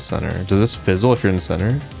 Teleport to the center. Does this fizzle if you're in the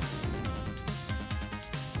center?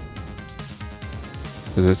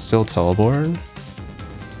 Does it still teleport?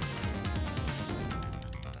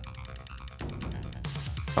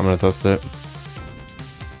 I'm gonna test it.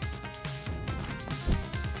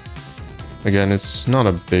 Again, it's not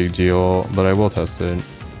a big deal, but I will test it.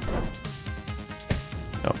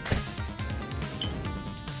 No.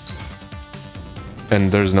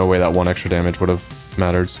 And there's no way that 1 extra damage would have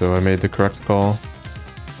mattered, so I made the correct call.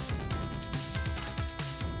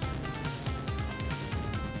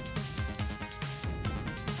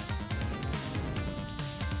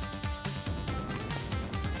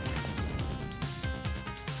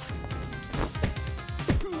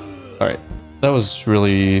 Alright, that was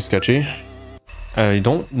really sketchy. I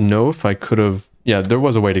don't know if I could have... yeah, there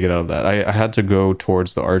was a way to get out of that. I had to go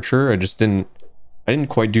towards the archer. I didn't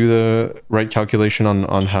quite do the right calculation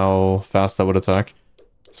on how fast that would attack.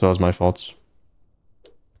 So that was my fault.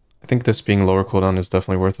 I think this being lower cooldown is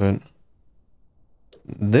definitely worth it.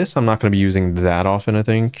 This I'm not going to be using that often, I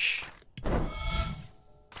think.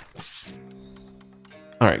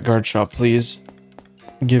 Alright, guard shop, please.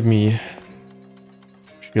 Give me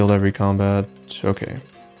Shield every combat. Okay.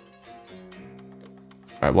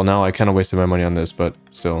 Alright, well now I kind of wasted my money on this, but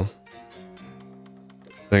still.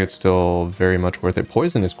 I think it's still very much worth it.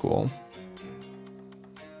 Poison is cool.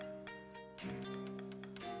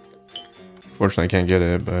 Fortunately, I can't get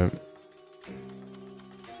it, but...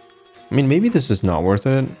 I mean, maybe this is not worth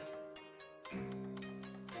it.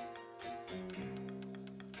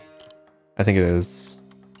 I think it is.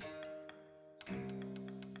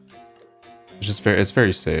 It's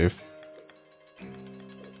very safe.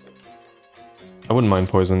 I wouldn't mind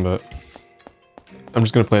poison, but I'm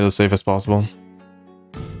just gonna play it as safe as possible.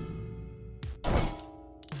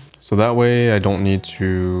 So that way I don't need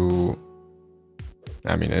to...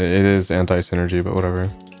 I mean, it is anti-synergy, but whatever.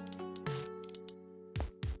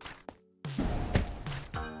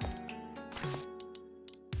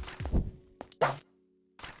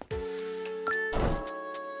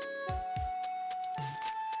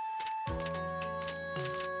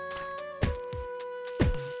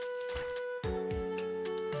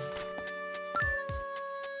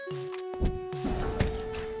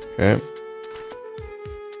 Okay.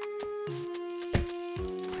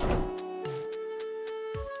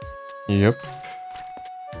 Yep.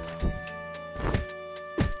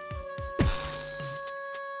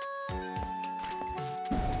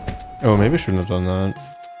 Oh, maybe I shouldn't have done that.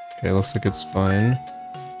 Okay, looks like it's fine.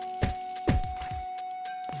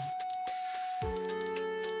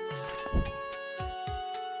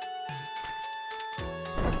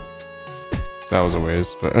 That was a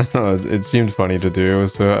waste, but it seemed funny to do,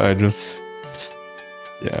 so I just...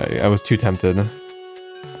 Yeah, I was too tempted.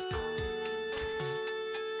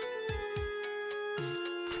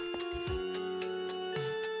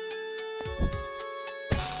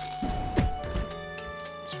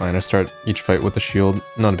 Fine, I start each fight with a shield.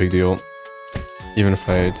 Not a big deal. Even if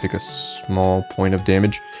I take a small point of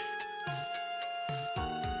damage.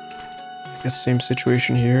 I guess same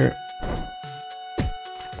situation here.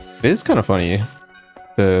 It is kind of funny,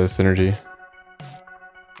 the synergy.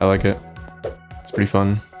 I like it. It's pretty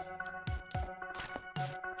fun.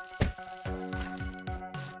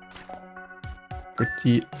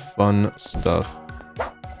 Pretty fun stuff.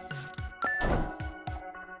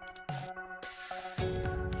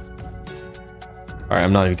 Alright,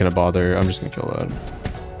 I'm not even gonna bother. I'm just gonna kill that.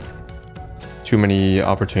 Too many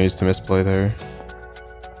opportunities to misplay there.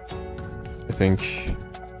 I think,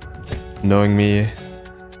 knowing me.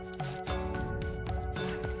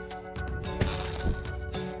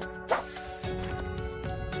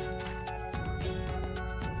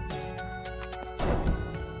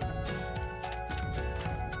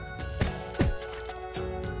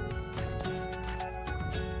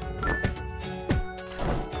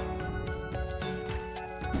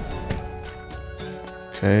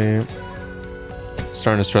 Okay. It's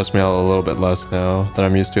starting to stress me out a little bit less now that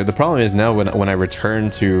I'm used to it. The problem is now when I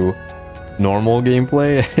return to normal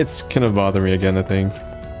gameplay, it's gonna bother me again, I think.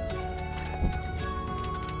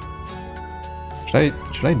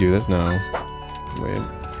 Should I do this? No. Wait.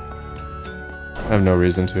 I have no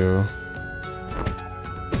reason to.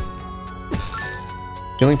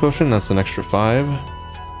 Healing potion, that's an extra 5.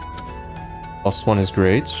 +1 is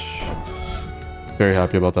great. Very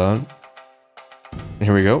happy about that. And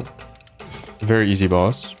here we go. Very easy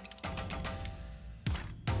boss.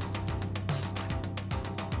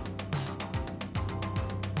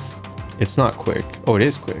 It's not quick. Oh, it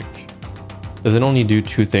is quick. Does it only do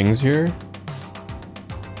 2 things here?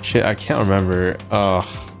 Shit, I can't remember. Ugh.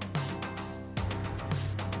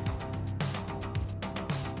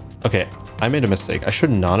 Okay, I made a mistake. I should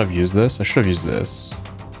not have used this. I should have used this.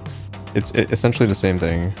 It's essentially the same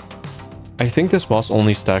thing. I think this boss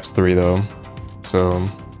only stacks 3 though. So,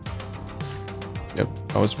 yep,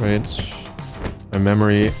 I was right. My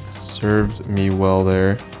memory served me well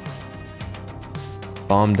there.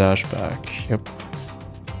 Bomb dash back. Yep.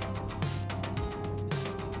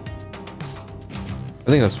 I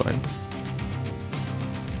think that's fine.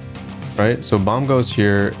 Right? So bomb goes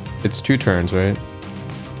here. It's 2 turns, right?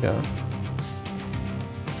 Yeah.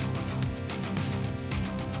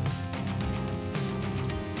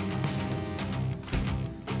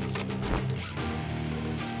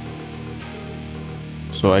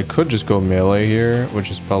 So I could just go melee here,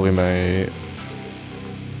 which is probably my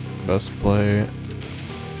best play.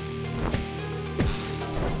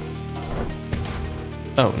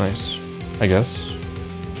 Oh, nice. I guess.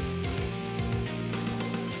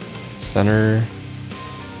 Center.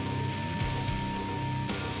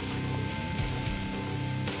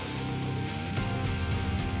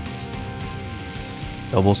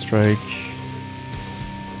 Double strike.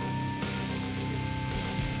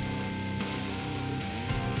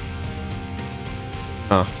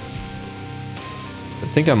 Huh. I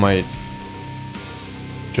think I might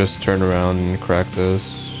just turn around and crack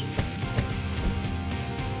this.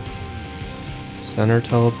 Center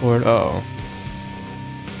teleport. Oh.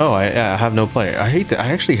 Oh, I have no player. I hate that. I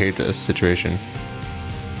actually hate this situation.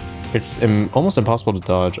 It's almost impossible to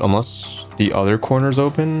dodge unless the other corner's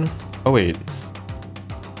open. Oh, wait.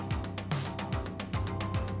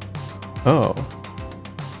 Oh.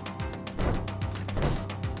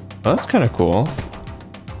 Well, that's kind of cool.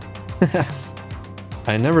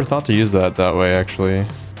 I never thought to use that way, actually.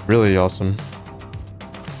 Really awesome.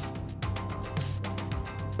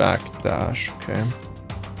 Backdash, okay.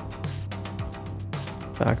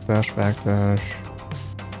 Backdash, backdash.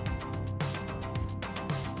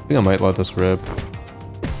 I think I might let this rip.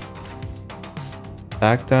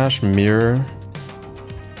 Backdash, mirror.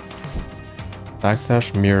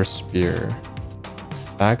 Backdash, mirror, spear.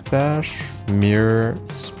 Backdash, mirror,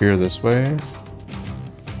 spear this way.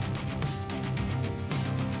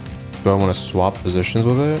 Do I want to swap positions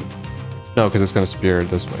with it? No, because it's going to spear it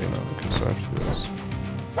this way. No, okay, so I have to do this.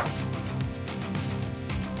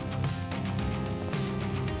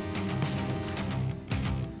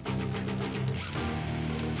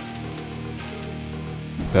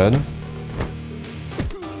 Dead.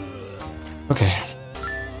 Okay.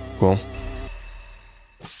 Cool.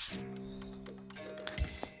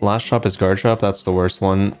 Last shop is guard shop. That's the worst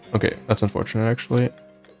one. Okay, that's unfortunate actually.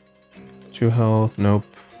 2 health. Nope.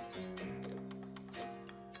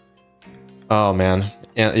 Oh man.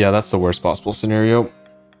 Yeah, that's the worst possible scenario.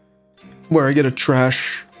 Where I get a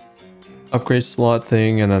trash upgrade slot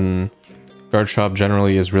thing and then guard shop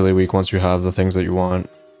generally is really weak once you have the things that you want.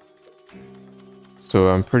 So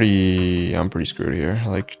I'm pretty screwed here.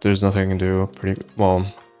 Like there's nothing I can do. Pretty well.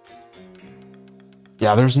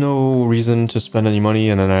 Yeah, there's no reason to spend any money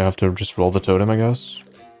and then I have to just roll the totem, I guess.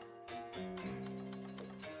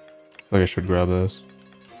 I feel like I should grab this.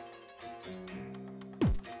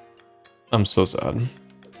 I'm so sad.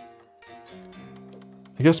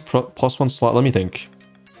 I guess +1 slot. Let me think.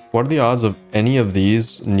 What are the odds of any of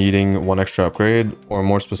these needing 1 extra upgrade, or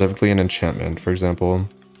more specifically an enchantment, for example?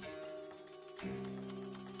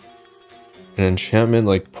 An enchantment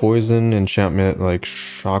like poison, enchantment like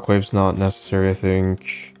shockwave's not necessary, I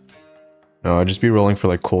think. No, I'd just be rolling for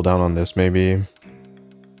like cooldown on this, maybe.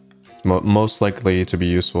 Most likely to be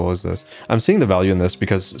useful is this. I'm seeing the value in this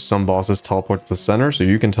because some bosses teleport to the center, so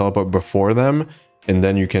you can teleport before them, and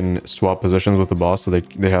then you can swap positions with the boss so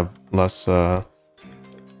they have less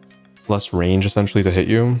less range essentially to hit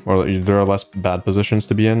you, or there are less bad positions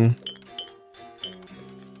to be in.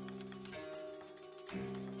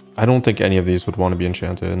 I don't think any of these would want to be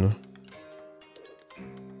enchanted.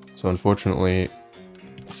 So unfortunately,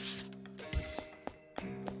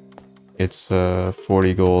 it's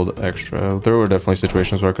 40 gold extra. There were definitely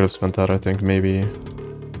situations where I could have spent that, I think, maybe.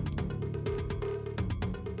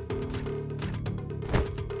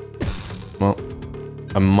 Well,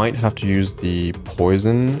 I might have to use the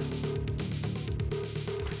poison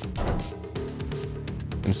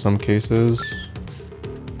in some cases.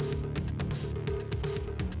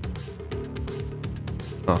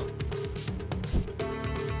 Huh.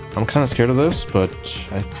 I'm kind of scared of this, but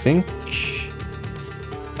I think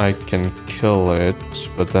I can kill it,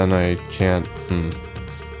 but then I can't.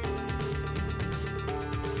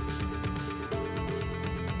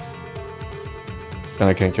 Then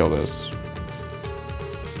I can't kill this.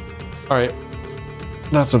 Alright.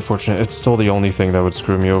 That's unfortunate. It's still the only thing that would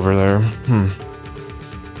screw me over there.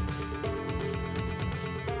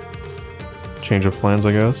 Change of plans,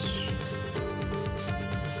 I guess.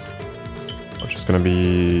 Which is gonna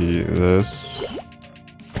be this.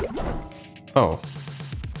 Oh.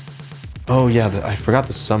 Oh yeah, I forgot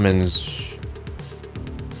the summons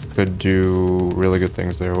could do really good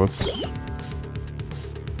things there. Whoops.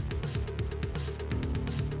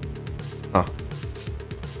 Huh.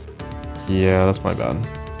 Yeah, that's my bad.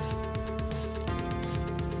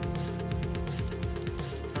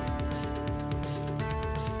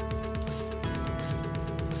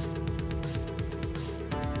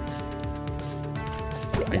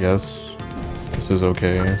 I guess this is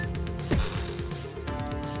okay.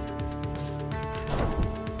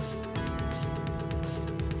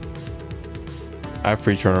 I have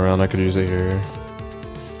free turnaround, I could use it here.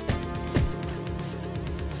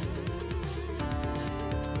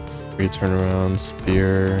 Free turnaround,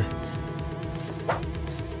 spear.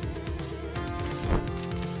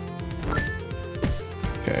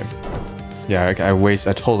 Okay. Yeah,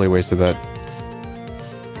 I totally wasted that.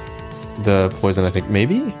 The poison, I think.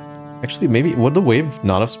 Maybe? Actually, maybe. Would the wave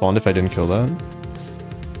not have spawned if I didn't kill that?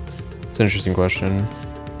 It's an interesting question.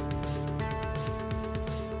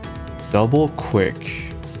 Double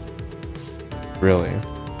quick. Really?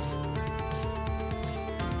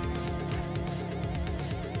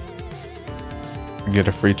 Get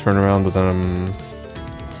a free turnaround, but then I'm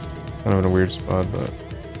kind of in a weird spot, but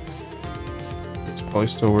it's probably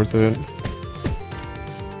still worth it.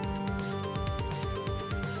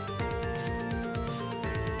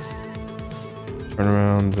 Turn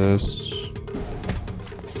around this.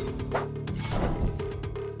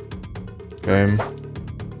 Okay.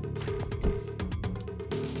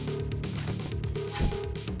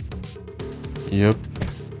 Yep.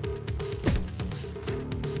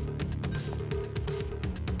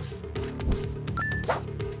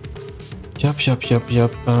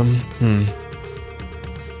 Yep.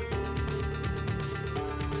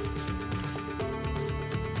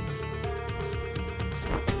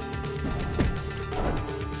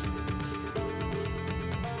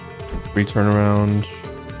 Free turnaround.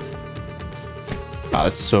 Ah,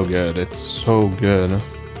 it's so good. It's so good.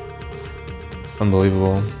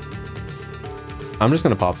 Unbelievable. I'm just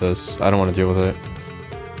gonna pop this. I don't want to deal with it.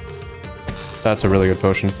 That's a really good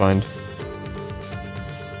potion to find.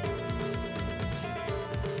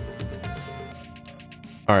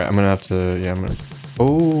 Alright, I'm gonna have to... Yeah, I'm gonna...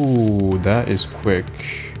 Oh, that is quick.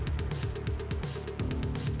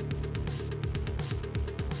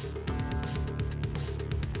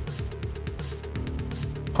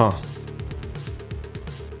 Huh.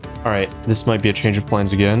 Alright, this might be a change of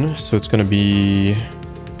plans again. So it's gonna be...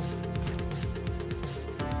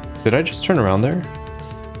 Did I just turn around there?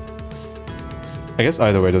 I guess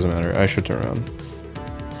either way doesn't matter. I should turn around.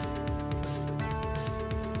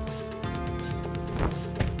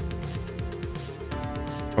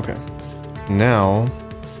 Okay. Now,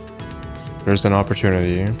 there's an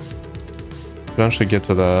opportunity to eventually get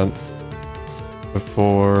to that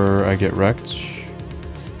before I get wrecked.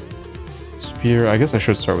 Spear. I guess I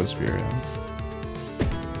should start with spear, yeah.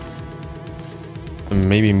 And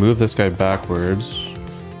maybe move this guy backwards.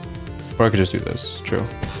 Or I could just do this. True.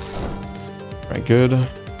 Alright, good.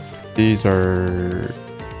 These are...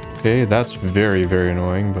 Okay, that's very, very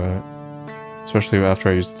annoying, but... Especially after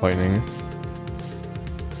I use the lightning.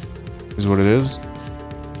 Is what it is.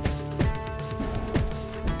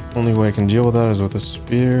 Only way I can deal with that is with a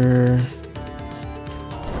spear.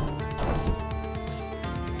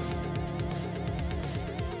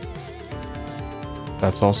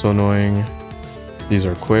 That's also annoying. These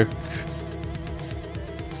are quick.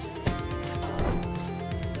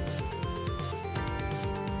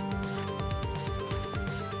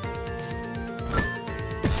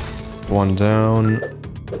 One down.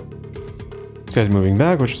 This guy's moving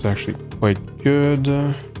back, which is actually quite good.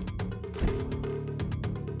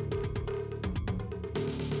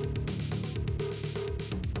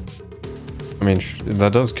 I mean,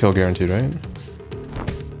 that does kill guaranteed, right?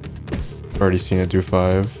 Already seen it do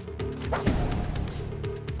 5.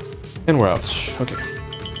 And we're out. Okay.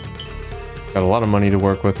 Got a lot of money to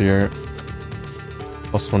work with here.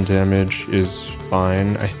 +1 damage is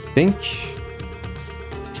fine. I think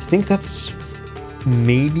that's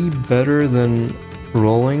maybe better than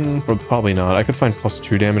rolling, but probably not. I could find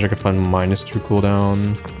 +2 damage. I could find -2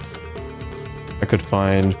 cooldown. I could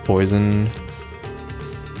find poison.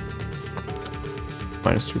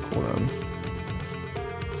 -2 cooldown.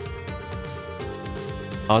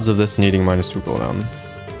 Odds of this needing -2 cooldown.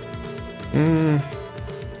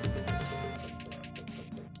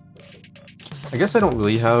 I guess I don't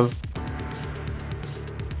really have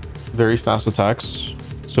very fast attacks,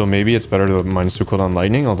 so maybe it's better to -2 cooldown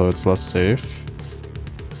lightning, although it's less safe.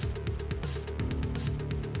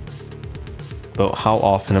 But how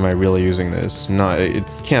often am I really using this? It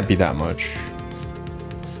can't be that much.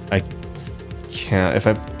 I can't.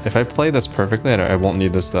 If I play this perfectly, I won't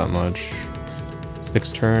need this that much.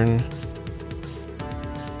 6 turn.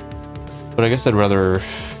 But I guess I'd rather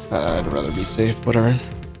be safe. Whatever.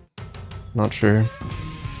 Not sure.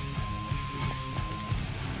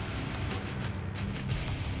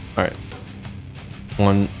 All right.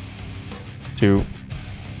 1, 2,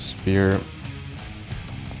 spear.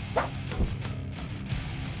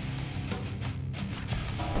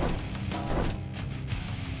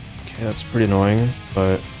 Okay, that's pretty annoying,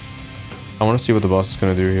 but I want to see what the boss is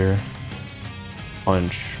going to do here.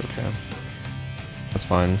 Punch. Okay. That's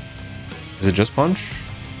fine. Is it just punch?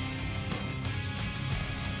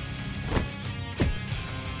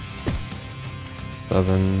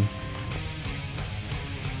 Seven.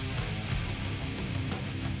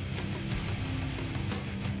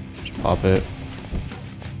 Just pop it.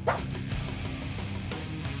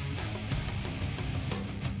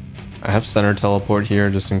 I have center teleport here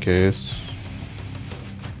just in case.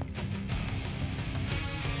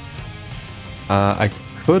 I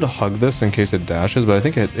could hug this in case it dashes, but I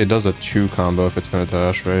think it does a 2 combo if it's gonna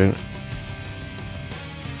dash, right?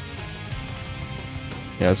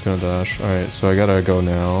 Yeah, it's gonna dash. Alright, so I gotta go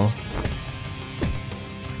now.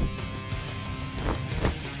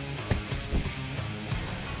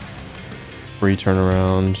 Free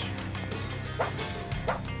turnaround.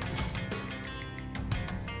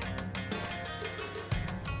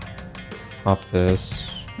 Pop this.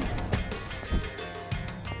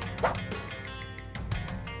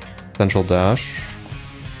 Potential dash.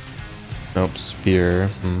 Nope, spear.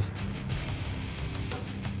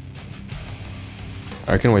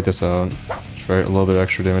 I can wait this out. Try a little bit of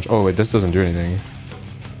extra damage. Oh wait, this doesn't do anything.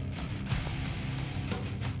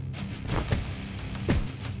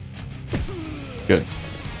 Good.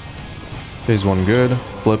 Phase 1 good.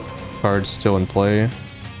 Flip card still in play.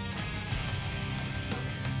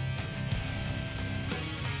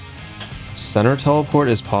 Center teleport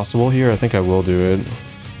is possible here. I think I will do it.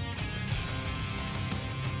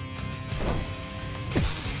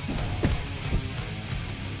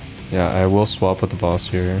 Yeah, I will swap with the boss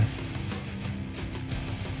here.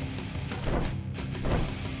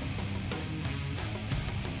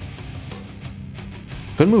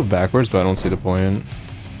 Could move backwards, but I don't see the point.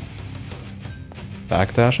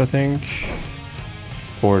 Backdash, I think.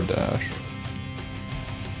 Forward dash.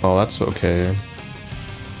 Oh, that's okay.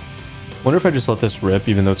 Wonder if I just let this rip,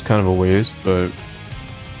 even though it's kind of a waste, but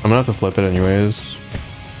I'm gonna have to flip it anyways.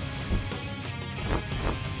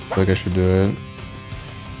 I feel like I should do it.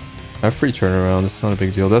 I have free turnaround, it's not a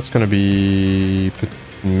big deal. That's gonna be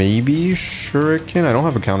maybe Shuriken. I don't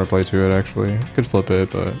have a counterplay to it actually. Could flip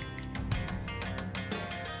it, but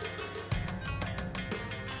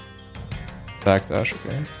backdash,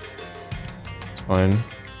 okay. It's fine.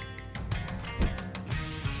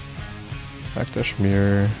 Backdash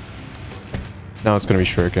mirror. Now it's gonna be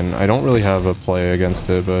Shuriken. I don't really have a play against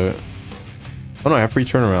it, but oh no, I have free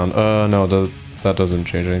turnaround. No, that doesn't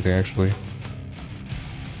change anything actually.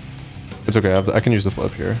 It's okay, I can use the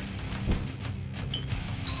flip here.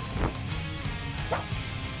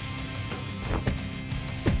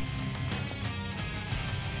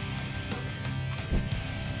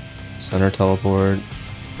 Center teleport.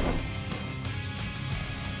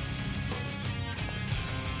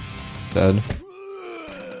 Dead.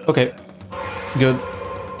 Okay. Good.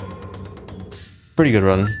 Pretty good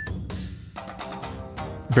run.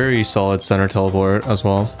 Very solid center teleport as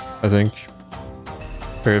well, I think.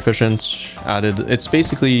 Very efficient. Added, it's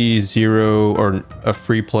basically 0 or a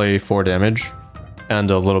free play 4 damage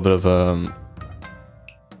and a little bit of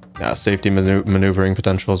safety maneuvering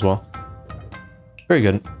potential as well. Very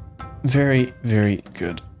good. Very, very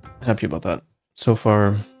good. Happy about that. So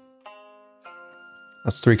far,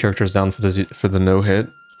 that's 3 characters down for the no hit,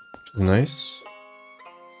 which is nice.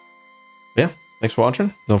 Yeah, thanks for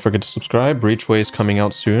watching. Don't forget to subscribe. Breachway is coming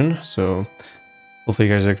out soon, so hopefully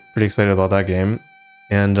you guys are pretty excited about that game.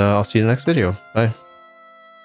 And I'll see you in the next video. Bye.